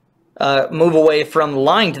always move away from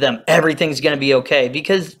lying to them. Everything's going to be okay,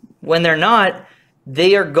 because when they're not,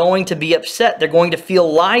 they are going to be upset. They're going to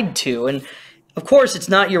feel lied to. And of course, it's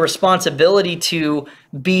not your responsibility to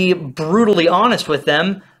be brutally honest with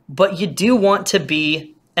them, but you do want to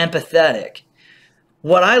be empathetic.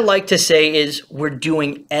 What I like to say is we're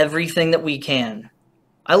doing everything that we can.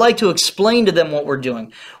 I like to explain to them what we're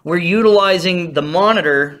doing. We're utilizing the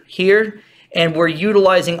monitor here, and we're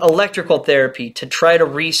utilizing electrical therapy to try to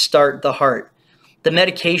restart the heart. The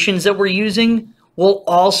medications that we're using will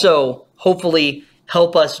also hopefully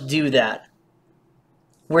help us do that.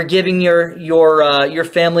 We're giving your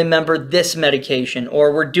family member this medication,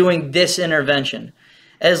 or we're doing this intervention.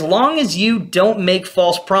 As long as you don't make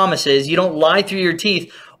false promises, you don't lie through your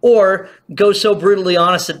teeth, or go so brutally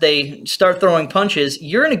honest that they start throwing punches,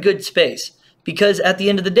 you're in a good space. Because at the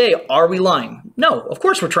end of the day, are we lying? No, of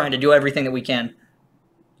course we're trying to do everything that we can.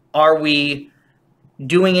 Are we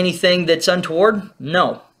doing anything that's untoward?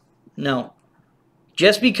 No, no.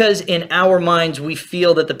 Just because in our minds we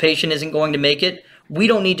feel that the patient isn't going to make it, we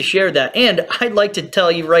don't need to share that. And I'd like to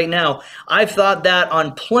tell you right now, I've thought that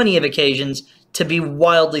on plenty of occasions, to be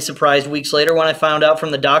wildly surprised weeks later when I found out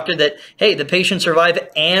from the doctor that, hey, the patient survived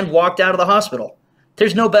and walked out of the hospital.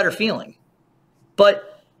 There's no better feeling.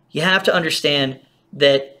 But you have to understand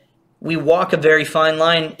that we walk a very fine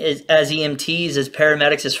line as EMTs, as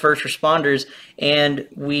paramedics, as first responders, and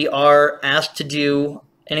we are asked to do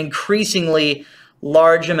an increasingly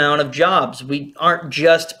large amount of jobs. We aren't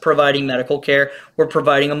just providing medical care, we're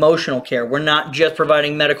providing emotional care. We're not just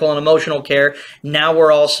providing medical and emotional care. Now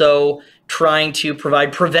we're also trying to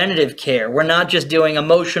provide preventative care. We're not just doing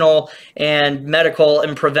emotional and medical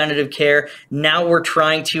and preventative care. Now we're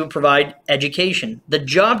trying to provide education. The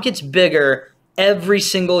job gets bigger every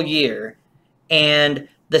single year, and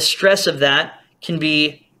the stress of that can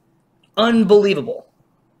be unbelievable.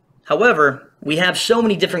 However, we have so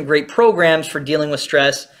many different great programs for dealing with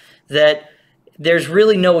stress that there's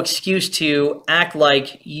really no excuse to act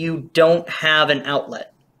like you don't have an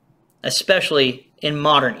outlet, especially in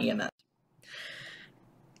modern EMS.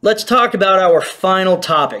 Let's talk about our final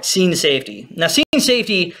topic, scene safety. Now, scene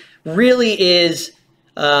safety really is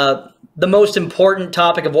the most important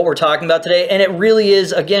topic of what we're talking about today, and it really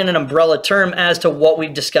is, again, an umbrella term as to what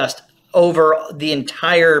we've discussed over the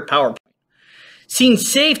entire PowerPoint. Scene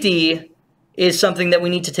safety is something that we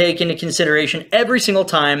need to take into consideration every single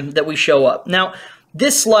time that we show up. Now,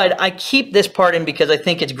 this slide, I keep this part in because I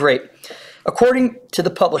think it's great. According to the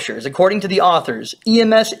publishers, according to the authors,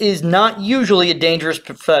 EMS is not usually a dangerous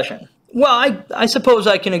profession. Well, I suppose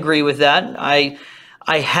I can agree with that. I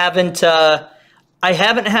haven't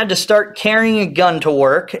had to start carrying a gun to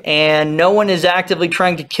work, and no one is actively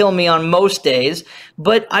trying to kill me on most days.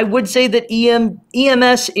 But I would say that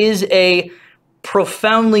EMS is a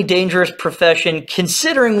profoundly dangerous profession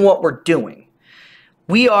considering what we're doing.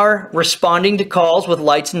 We are responding to calls with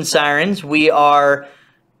lights and sirens. We are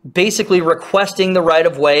basically requesting the right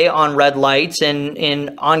of way on red lights and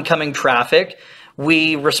in oncoming traffic.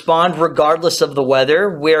 We respond regardless of the weather.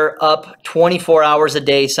 We're up 24 hours a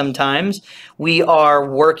day sometimes. We are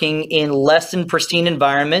working in less than pristine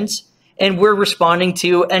environments, and we're responding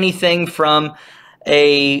to anything from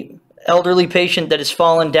a elderly patient that has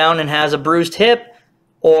fallen down and has a bruised hip,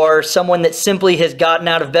 or someone that simply has gotten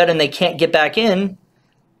out of bed and they can't get back in,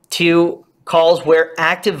 to calls where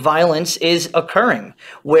active violence is occurring,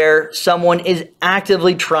 where someone is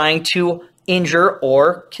actively trying to injure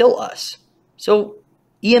or kill us. So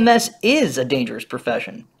EMS is a dangerous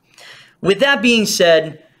profession. With that being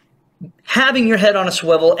said, having your head on a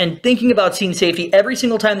swivel and thinking about scene safety every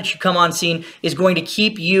single time that you come on scene is going to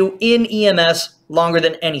keep you in EMS longer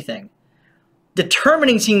than anything.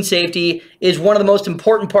 Determining scene safety is one of the most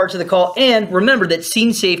important parts of the call, and remember that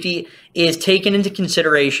scene safety is taken into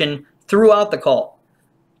consideration throughout the call.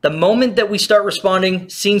 The moment that we start responding,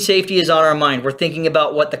 scene safety is on our mind. We're thinking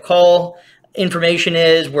about what the call information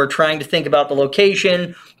is. We're trying to think about the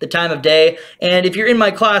location, the time of day. And if you're in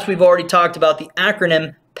my class, we've already talked about the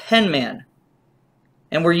acronym PENMAN.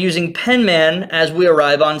 And we're using PENMAN as we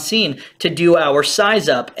arrive on scene to do our size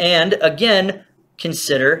up. And again,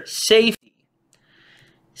 consider safety.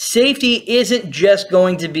 Safety isn't just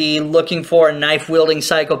going to be looking for a knife-wielding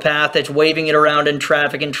psychopath that's waving it around in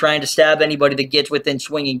traffic and trying to stab anybody that gets within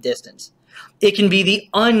swinging distance. It can be the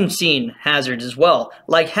unseen hazards as well,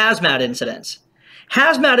 like hazmat incidents.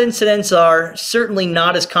 Hazmat incidents are certainly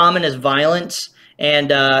not as common as violence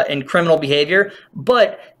and criminal behavior,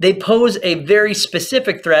 but they pose a very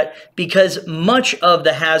specific threat because much of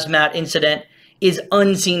the hazmat incident is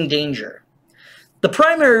unseen danger. The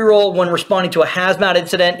primary role when responding to a hazmat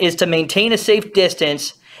incident is to maintain a safe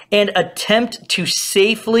distance and attempt to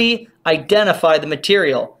safely identify the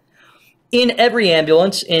material. In every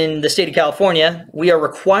ambulance in the state of California, we are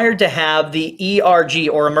required to have the ERG,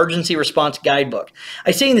 or Emergency Response Guidebook.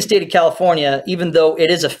 I say in the state of California, even though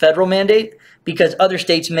it is a federal mandate, because other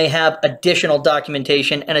states may have additional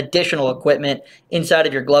documentation and additional equipment inside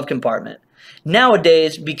of your glove compartment.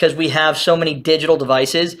 Nowadays, because we have so many digital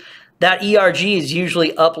devices, that ERG is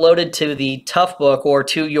usually uploaded to the Toughbook or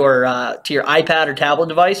to your iPad or tablet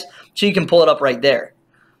device, so you can pull it up right there.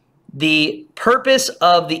 The purpose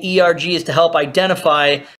of the ERG is to help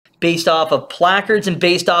identify based off of placards and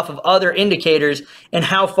based off of other indicators and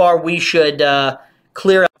how far we should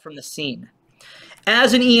clear out from the scene.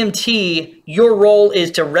 As an EMT, your role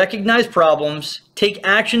is to recognize problems, take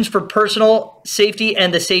actions for personal safety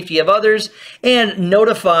and the safety of others, and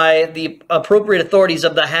notify the appropriate authorities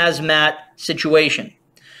of the hazmat situation.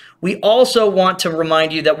 We also want to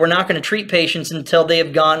remind you that we're not going to treat patients until they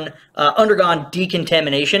have undergone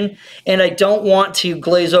decontamination, and I don't want to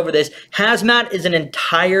glaze over this. Hazmat is an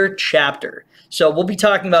entire chapter. So we'll be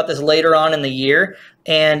talking about this later on in the year,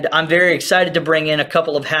 and I'm very excited to bring in a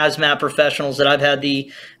couple of hazmat professionals that I've had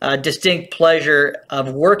the distinct pleasure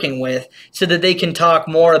of working with so that they can talk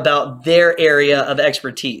more about their area of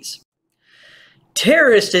expertise.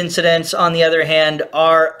 Terrorist incidents, on the other hand,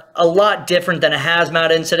 are a lot different than a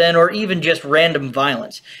hazmat incident or even just random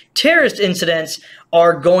violence. Terrorist incidents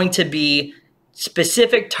are going to be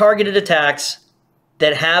specific targeted attacks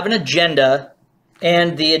that have an agenda,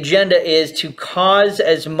 and the agenda is to cause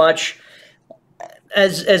as much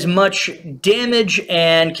damage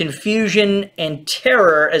and confusion and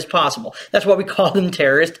terror as possible. That's why we call them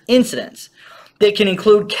terrorist incidents. They can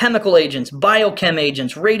include chemical agents, biochem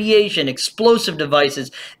agents, radiation, explosive devices.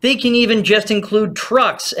 They can even just include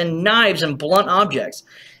trucks and knives and blunt objects.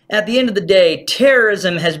 At the end of the day,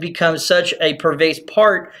 terrorism has become such a pervasive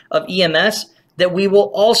part of EMS that we will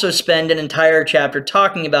also spend an entire chapter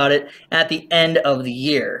talking about it at the end of the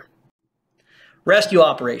year. Rescue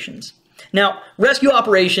operations. Now, rescue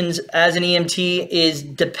operations as an EMT is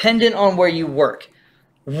dependent on where you work.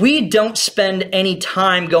 We don't spend any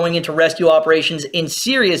time going into rescue operations in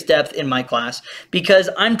serious depth in my class because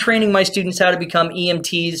I'm training my students how to become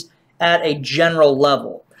EMTs at a general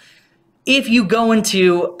level. If you go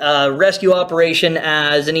into a rescue operation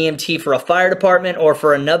as an EMT for a fire department or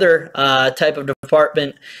for another type of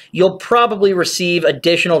department, you'll probably receive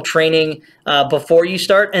additional training before you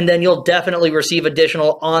start, and then you'll definitely receive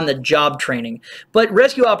additional on-the-job training. But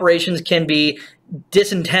rescue operations can be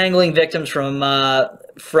disentangling victims from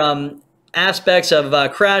aspects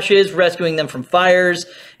of crashes, rescuing them from fires,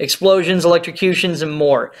 explosions, electrocutions, and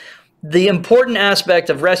more. The important aspect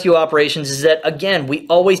of rescue operations is that, again, we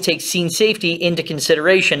always take scene safety into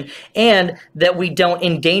consideration and that we don't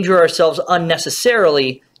endanger ourselves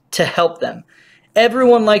unnecessarily to help them.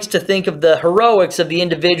 Everyone likes to think of the heroics of the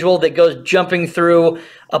individual that goes jumping through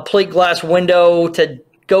a plate glass window to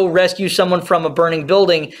go rescue someone from a burning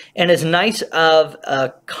building. And as nice of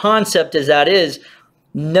a concept as that is,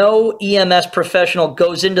 no EMS professional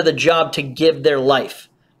goes into the job to give their life.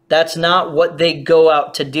 That's not what they go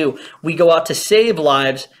out to do. We go out to save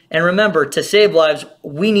lives. And remember, to save lives,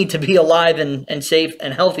 we need to be alive and safe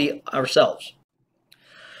and healthy ourselves.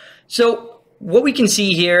 So what we can see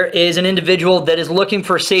here is an individual that is looking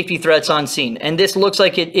for safety threats on scene. And this looks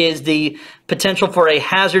like it is the potential for a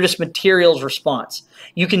hazardous materials response.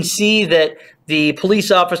 You can see that the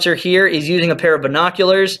police officer here is using a pair of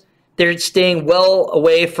binoculars. They're staying well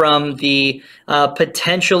away from the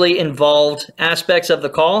potentially involved aspects of the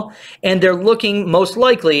call, and they're looking most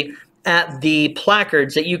likely at the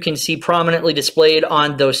placards that you can see prominently displayed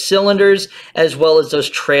on those cylinders as well as those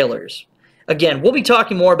trailers. Again, we'll be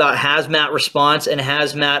talking more about hazmat response and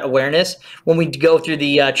hazmat awareness when we go through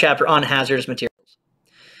the chapter on hazardous materials.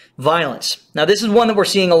 Violence. Now, this is one that we're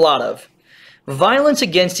seeing a lot of. Violence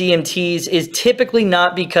against EMTs is typically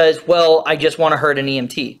not because, well, I just want to hurt an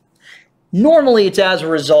EMT. Normally, it's as a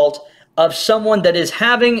result of someone that is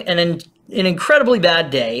having an incredibly bad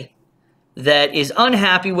day, that is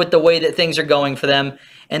unhappy with the way that things are going for them,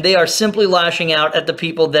 and they are simply lashing out at the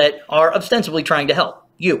people that are ostensibly trying to help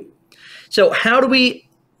you. So how do we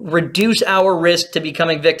reduce our risk to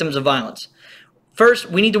becoming victims of violence? First,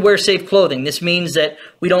 we need to wear safe clothing. This means that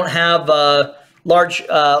we don't have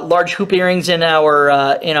large hoop earrings in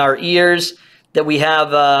our ears, that we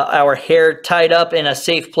have our hair tied up in a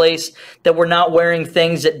safe place, that we're not wearing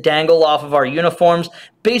things that dangle off of our uniforms.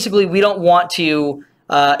 Basically, we don't want to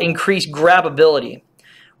increase grabability.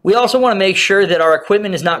 We also want to make sure that our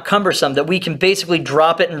equipment is not cumbersome, that we can basically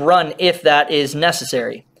drop it and run if that is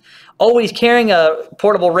necessary. Always carrying a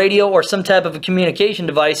portable radio or some type of a communication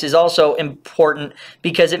device is also important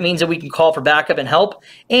because it means that we can call for backup and help.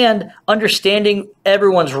 And understanding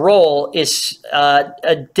everyone's role is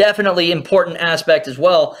a definitely important aspect as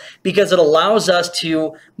well, because it allows us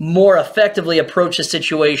to more effectively approach the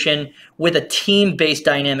situation with a team-based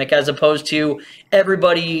dynamic as opposed to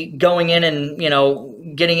everybody going in and, you know,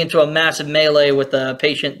 getting into a massive melee with a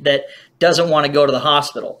patient that doesn't want to go to the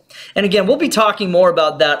hospital. And again, we'll be talking more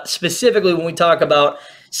about that specifically when we talk about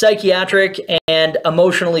psychiatric and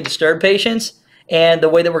emotionally disturbed patients and the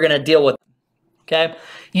way that we're going to deal with them. Okay?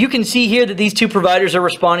 You can see here that these two providers are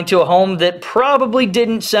responding to a home that probably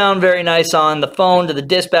didn't sound very nice on the phone to the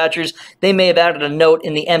dispatchers. They may have added a note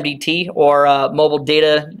in the MDT or mobile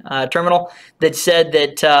data terminal that said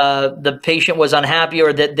that the patient was unhappy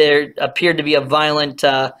or that there appeared to be a violent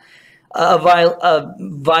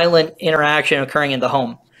interaction occurring in the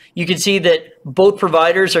home. You can see that both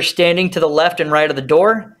providers are standing to the left and right of the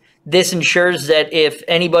door. This ensures that if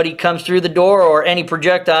anybody comes through the door or any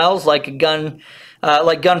projectiles like a gun,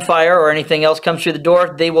 like gunfire or anything else comes through the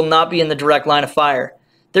door, they will not be in the direct line of fire.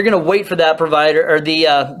 They're going to wait for that provider, or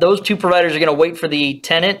those two providers are going to wait for the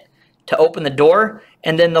tenant to open the door,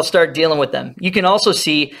 and then they'll start dealing with them. You can also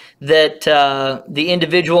see that the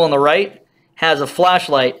individual on the right has a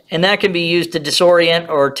flashlight, and that can be used to disorient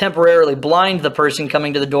or temporarily blind the person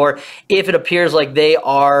coming to the door if it appears like they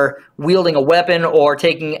are wielding a weapon or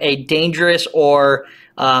taking a dangerous or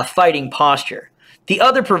fighting posture. The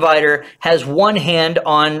other provider has one hand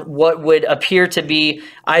on what would appear to be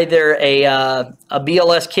either a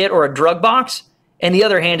BLS kit or a drug box, and the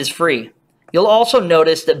other hand is free. You'll also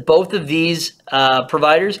notice that both of these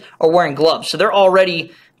providers are wearing gloves, so they're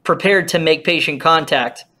already prepared to make patient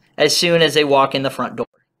contact as soon as they walk in the front door.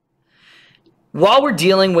 While we're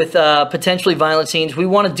dealing with potentially violent scenes, we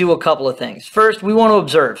want to do a couple of things. First, we want to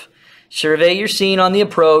observe. Survey your scene on the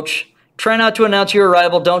approach. Try not to announce your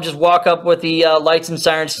arrival. Don't just walk up with the lights and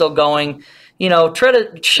sirens still going. You know, try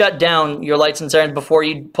to shut down your lights and sirens before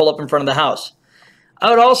you pull up in front of the house. I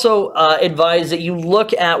would also advise that you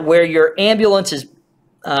look at where your ambulance is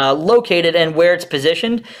located and where it's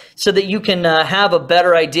positioned so that you can have a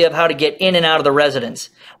better idea of how to get in and out of the residence.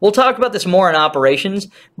 We'll talk about this more in operations,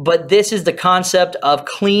 but this is the concept of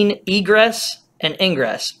clean egress and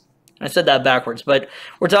ingress. I said that backwards, but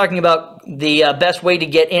we're talking about the best way to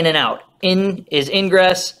get in and out. In is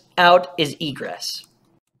ingress, out is egress.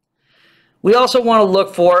 We also want to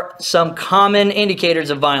look for some common indicators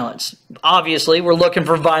of violence. Obviously, we're looking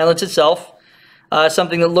for violence itself,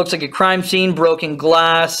 something that looks like a crime scene, broken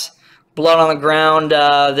glass, blood on the ground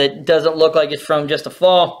that doesn't look like it's from just a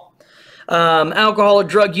fall. Alcohol or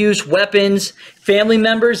drug use, weapons, family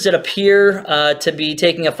members that appear to be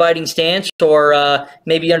taking a fighting stance or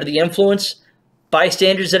maybe under the influence,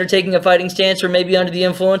 bystanders that are taking a fighting stance or maybe under the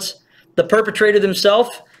influence, the perpetrator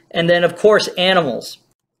themselves, and then, of course, animals.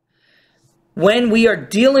 When we are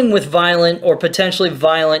dealing with violent or potentially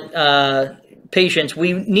violent patients,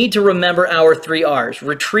 we need to remember our 3 R's: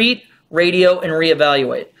 retreat, radio, and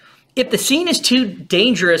reevaluate. If the scene is too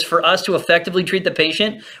dangerous for us to effectively treat the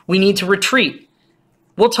patient, we need to retreat.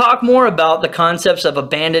 We'll talk more about the concepts of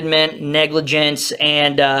abandonment, negligence,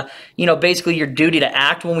 and basically your duty to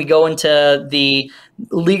act when we go into the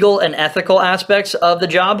legal and ethical aspects of the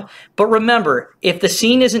job. But remember, if the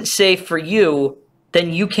scene isn't safe for you,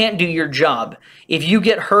 then you can't do your job. If you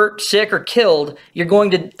get hurt, sick, or killed, you're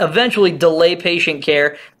going to eventually delay patient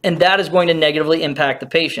care, and that is going to negatively impact the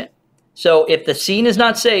patient. So if the scene is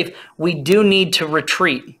not safe, we do need to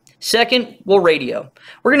retreat. Second, we'll radio.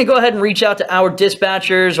 We're going to go ahead and reach out to our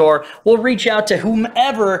dispatchers, or we'll reach out to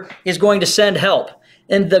whomever is going to send help.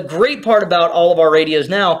 And the great part about all of our radios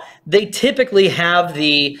now, they typically have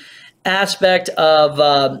the aspect of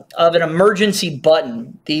an emergency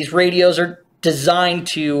button. These radios are designed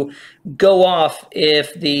to go off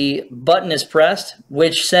if the button is pressed,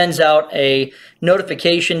 which sends out a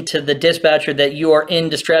notification to the dispatcher that you are in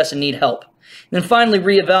distress and need help. And then finally,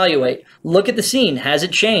 reevaluate. Look at the scene. Has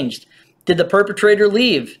it changed? Did the perpetrator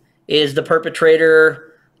leave? Is the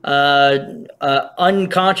perpetrator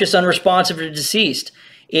unconscious, unresponsive, or deceased?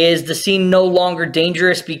 Is the scene no longer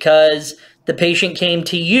dangerous because the patient came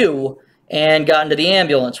to you and got into the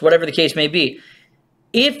ambulance? Whatever the case may be.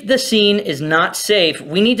 If the scene is not safe,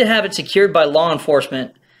 we need to have it secured by law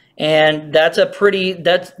enforcement, and that's a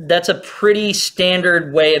pretty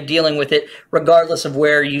standard way of dealing with it, regardless of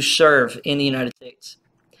where you serve in the United States.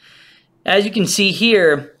 As you can see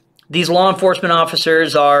here, these law enforcement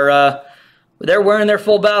officers are they're wearing their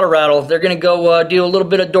full battle rattle. They're going to go do a little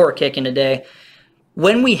bit of door kicking today.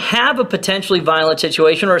 When we have a potentially violent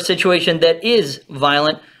situation or a situation that is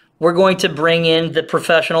violent, we're going to bring in the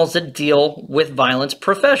professionals that deal with violence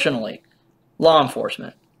professionally, law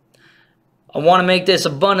enforcement. I want to make this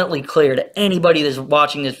abundantly clear to anybody that's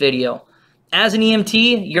watching this video. As an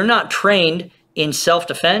EMT, you're not trained in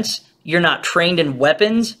self-defense. You're not trained in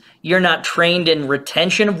weapons. You're not trained in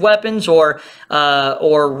retention of weapons or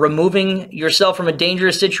removing yourself from a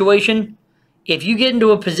dangerous situation. If you get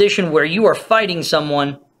into a position where you are fighting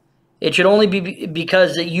someone, it should only be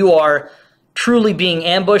because that you are truly being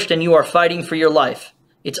ambushed and you are fighting for your life.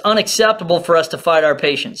 It's unacceptable for us to fight our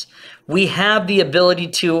patients. We have the ability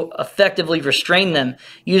to effectively restrain them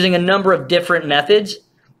using a number of different methods,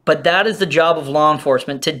 but that is the job of law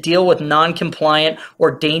enforcement, to deal with non-compliant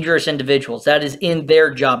or dangerous individuals. That is in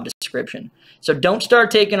their job description. So don't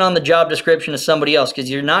start taking on the job description of somebody else,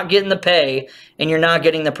 because you're not getting the pay and you're not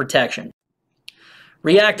getting the protection.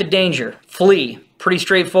 Reactive danger, flee, pretty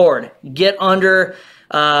straightforward. Get under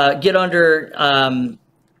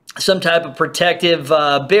some type of protective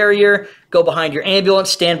barrier, go behind your ambulance,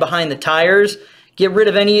 stand behind the tires, get rid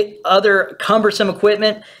of any other cumbersome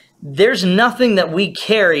equipment. There's nothing that we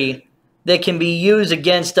carry that can be used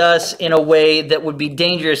against us in a way that would be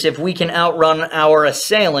dangerous if we can outrun our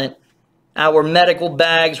assailant, our medical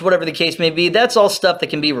bags, whatever the case may be. That's all stuff that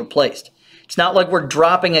can be replaced. It's not like we're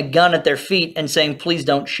dropping a gun at their feet and saying, please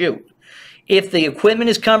don't shoot. If the equipment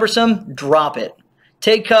is cumbersome, drop it.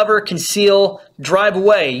 Take cover, conceal, drive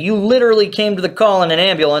away. You literally came to the call in an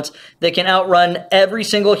ambulance that can outrun every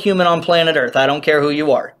single human on planet Earth. I don't care who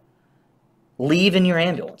you are. Leave in your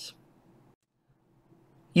ambulance.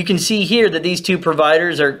 You can see here that these two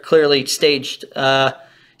providers are clearly staging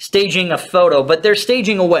a photo, but they're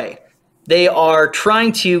staging away. They are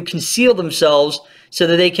trying to conceal themselves so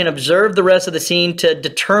that they can observe the rest of the scene to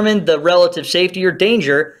determine the relative safety or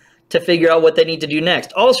danger to figure out what they need to do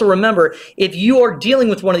next. Also remember, if you are dealing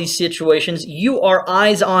with one of these situations, you are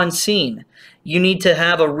eyes on scene. You need to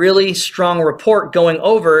have a really strong report going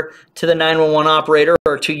over to the 911 operator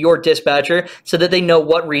or to your dispatcher so that they know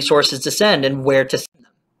what resources to send and where to send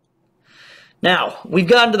them. Now, we've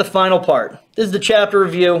gotten to the final part. This is the chapter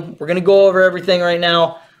review. We're going to go over everything right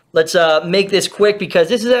now. Let's make this quick because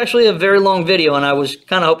this is actually a very long video and I was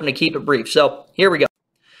kind of hoping to keep it brief. So here we go.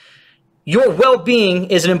 Your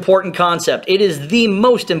well-being is an important concept. It is the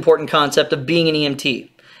most important concept of being an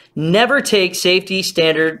EMT. Never take safety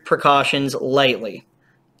standard precautions lightly.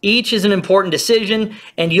 Each is an important decision,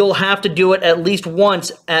 and you'll have to do it at least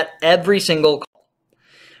once at every single call.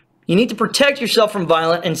 You need to protect yourself from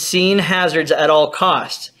violent and scene hazards at all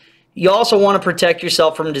costs. You also want to protect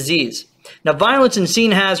yourself from disease. Now, violence and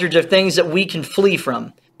scene hazards are things that we can flee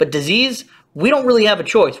from, but disease, we don't really have a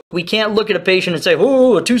choice. We can't look at a patient and say,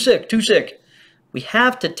 oh, too sick, too sick. We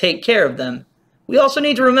have to take care of them. We also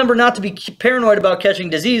need to remember not to be paranoid about catching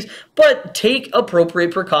disease, but take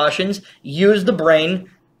appropriate precautions. Use the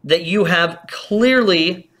brain that you have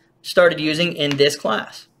clearly started using in this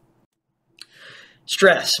class.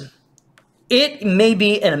 Stress. It may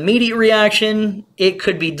be an immediate reaction. It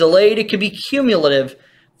could be delayed. It could be cumulative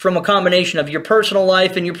from a combination of your personal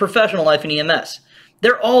life and your professional life in EMS.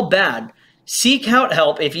 They're all bad. Seek out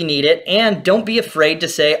help if you need it, and don't be afraid to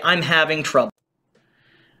say, I'm having trouble.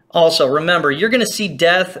 Also, remember, you're going to see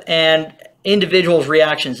death and individuals'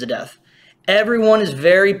 reactions to death. Everyone is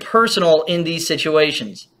very personal in these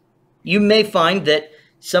situations. You may find that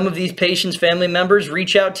some of these patients' family members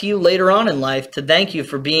reach out to you later on in life to thank you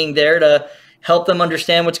for being there to help them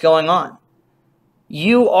understand what's going on.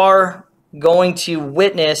 You are going to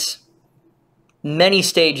witness many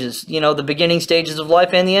stages, the beginning stages of life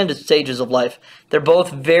and the end stages of life. They're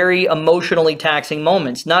both very emotionally taxing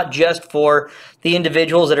moments, not just for the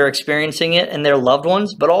individuals that are experiencing it and their loved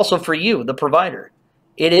ones, but also for you, the provider.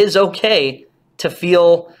 It is okay to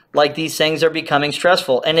feel like these things are becoming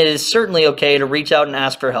stressful, and it is certainly okay to reach out and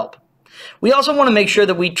ask for help. We also want to make sure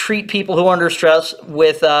that we treat people who are under stress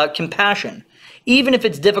with compassion, even if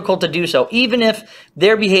it's difficult to do so, even if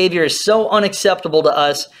their behavior is so unacceptable to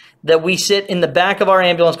us that we sit in the back of our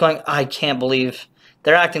ambulance going, I can't believe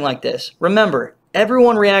they're acting like this. Remember,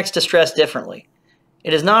 everyone reacts to stress differently.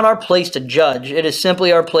 It is not our place to judge. It is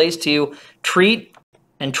simply our place to treat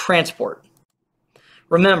and transport.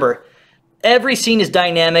 Remember, every scene is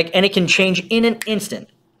dynamic and it can change in an instant.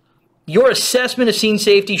 Your assessment of scene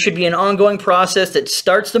safety should be an ongoing process that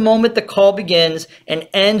starts the moment the call begins and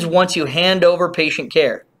ends once you hand over patient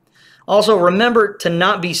care. Also, remember to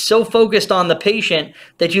not be so focused on the patient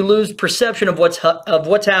that you lose perception of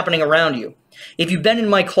what's happening around you. If you've been in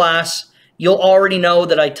my class, you'll already know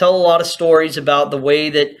that I tell a lot of stories about the way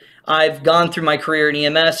that I've gone through my career in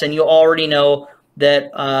EMS, and you'll already know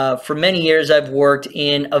that for many years I've worked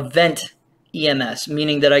in event EMS,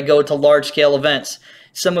 meaning that I go to large-scale events,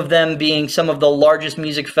 some of them being some of the largest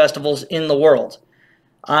music festivals in the world.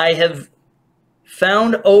 I have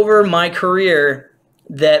found over my career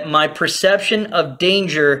that my perception of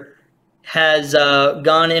danger has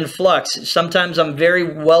gone in flux. Sometimes I'm very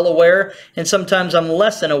well aware, and sometimes I'm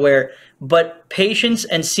less than aware, but patients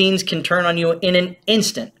and scenes can turn on you in an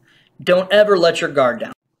instant. Don't ever let your guard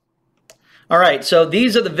down. All right, so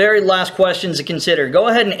these are the very last questions to consider. Go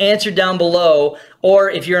ahead and answer down below,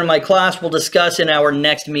 or if you're in my class, we'll discuss in our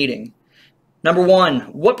next meeting. Number one,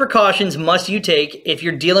 what precautions must you take if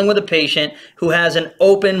you're dealing with a patient who has an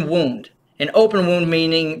open wound? An open wound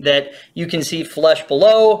meaning that you can see flesh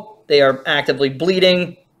below, they are actively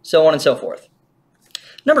bleeding, so on and so forth.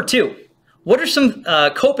 Number two, what are some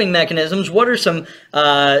coping mechanisms? What are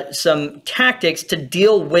some tactics to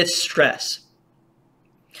deal with stress?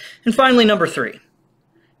 And finally, number three,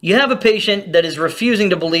 you have a patient that is refusing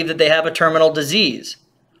to believe that they have a terminal disease.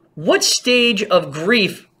 What stage of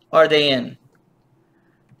grief are they in?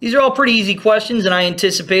 These are all pretty easy questions, and I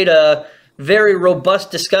anticipate a very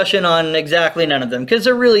robust discussion on exactly none of them because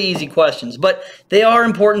they're really easy questions, but they are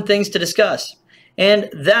important things to discuss. And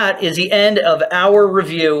that is the end of our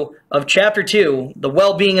review of Chapter 2, The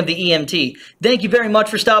Well-Being of the EMT. Thank you very much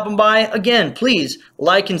for stopping by. Again, please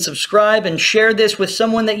like and subscribe and share this with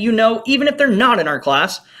someone that you know, even if they're not in our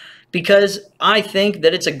class. because I think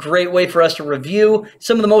that it's a great way for us to review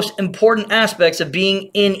some of the most important aspects of being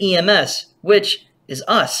in EMS, which is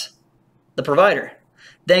us, the provider.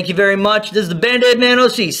 Thank you very much. This is the Band-Aid Man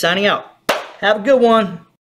OC signing out. Have a good one.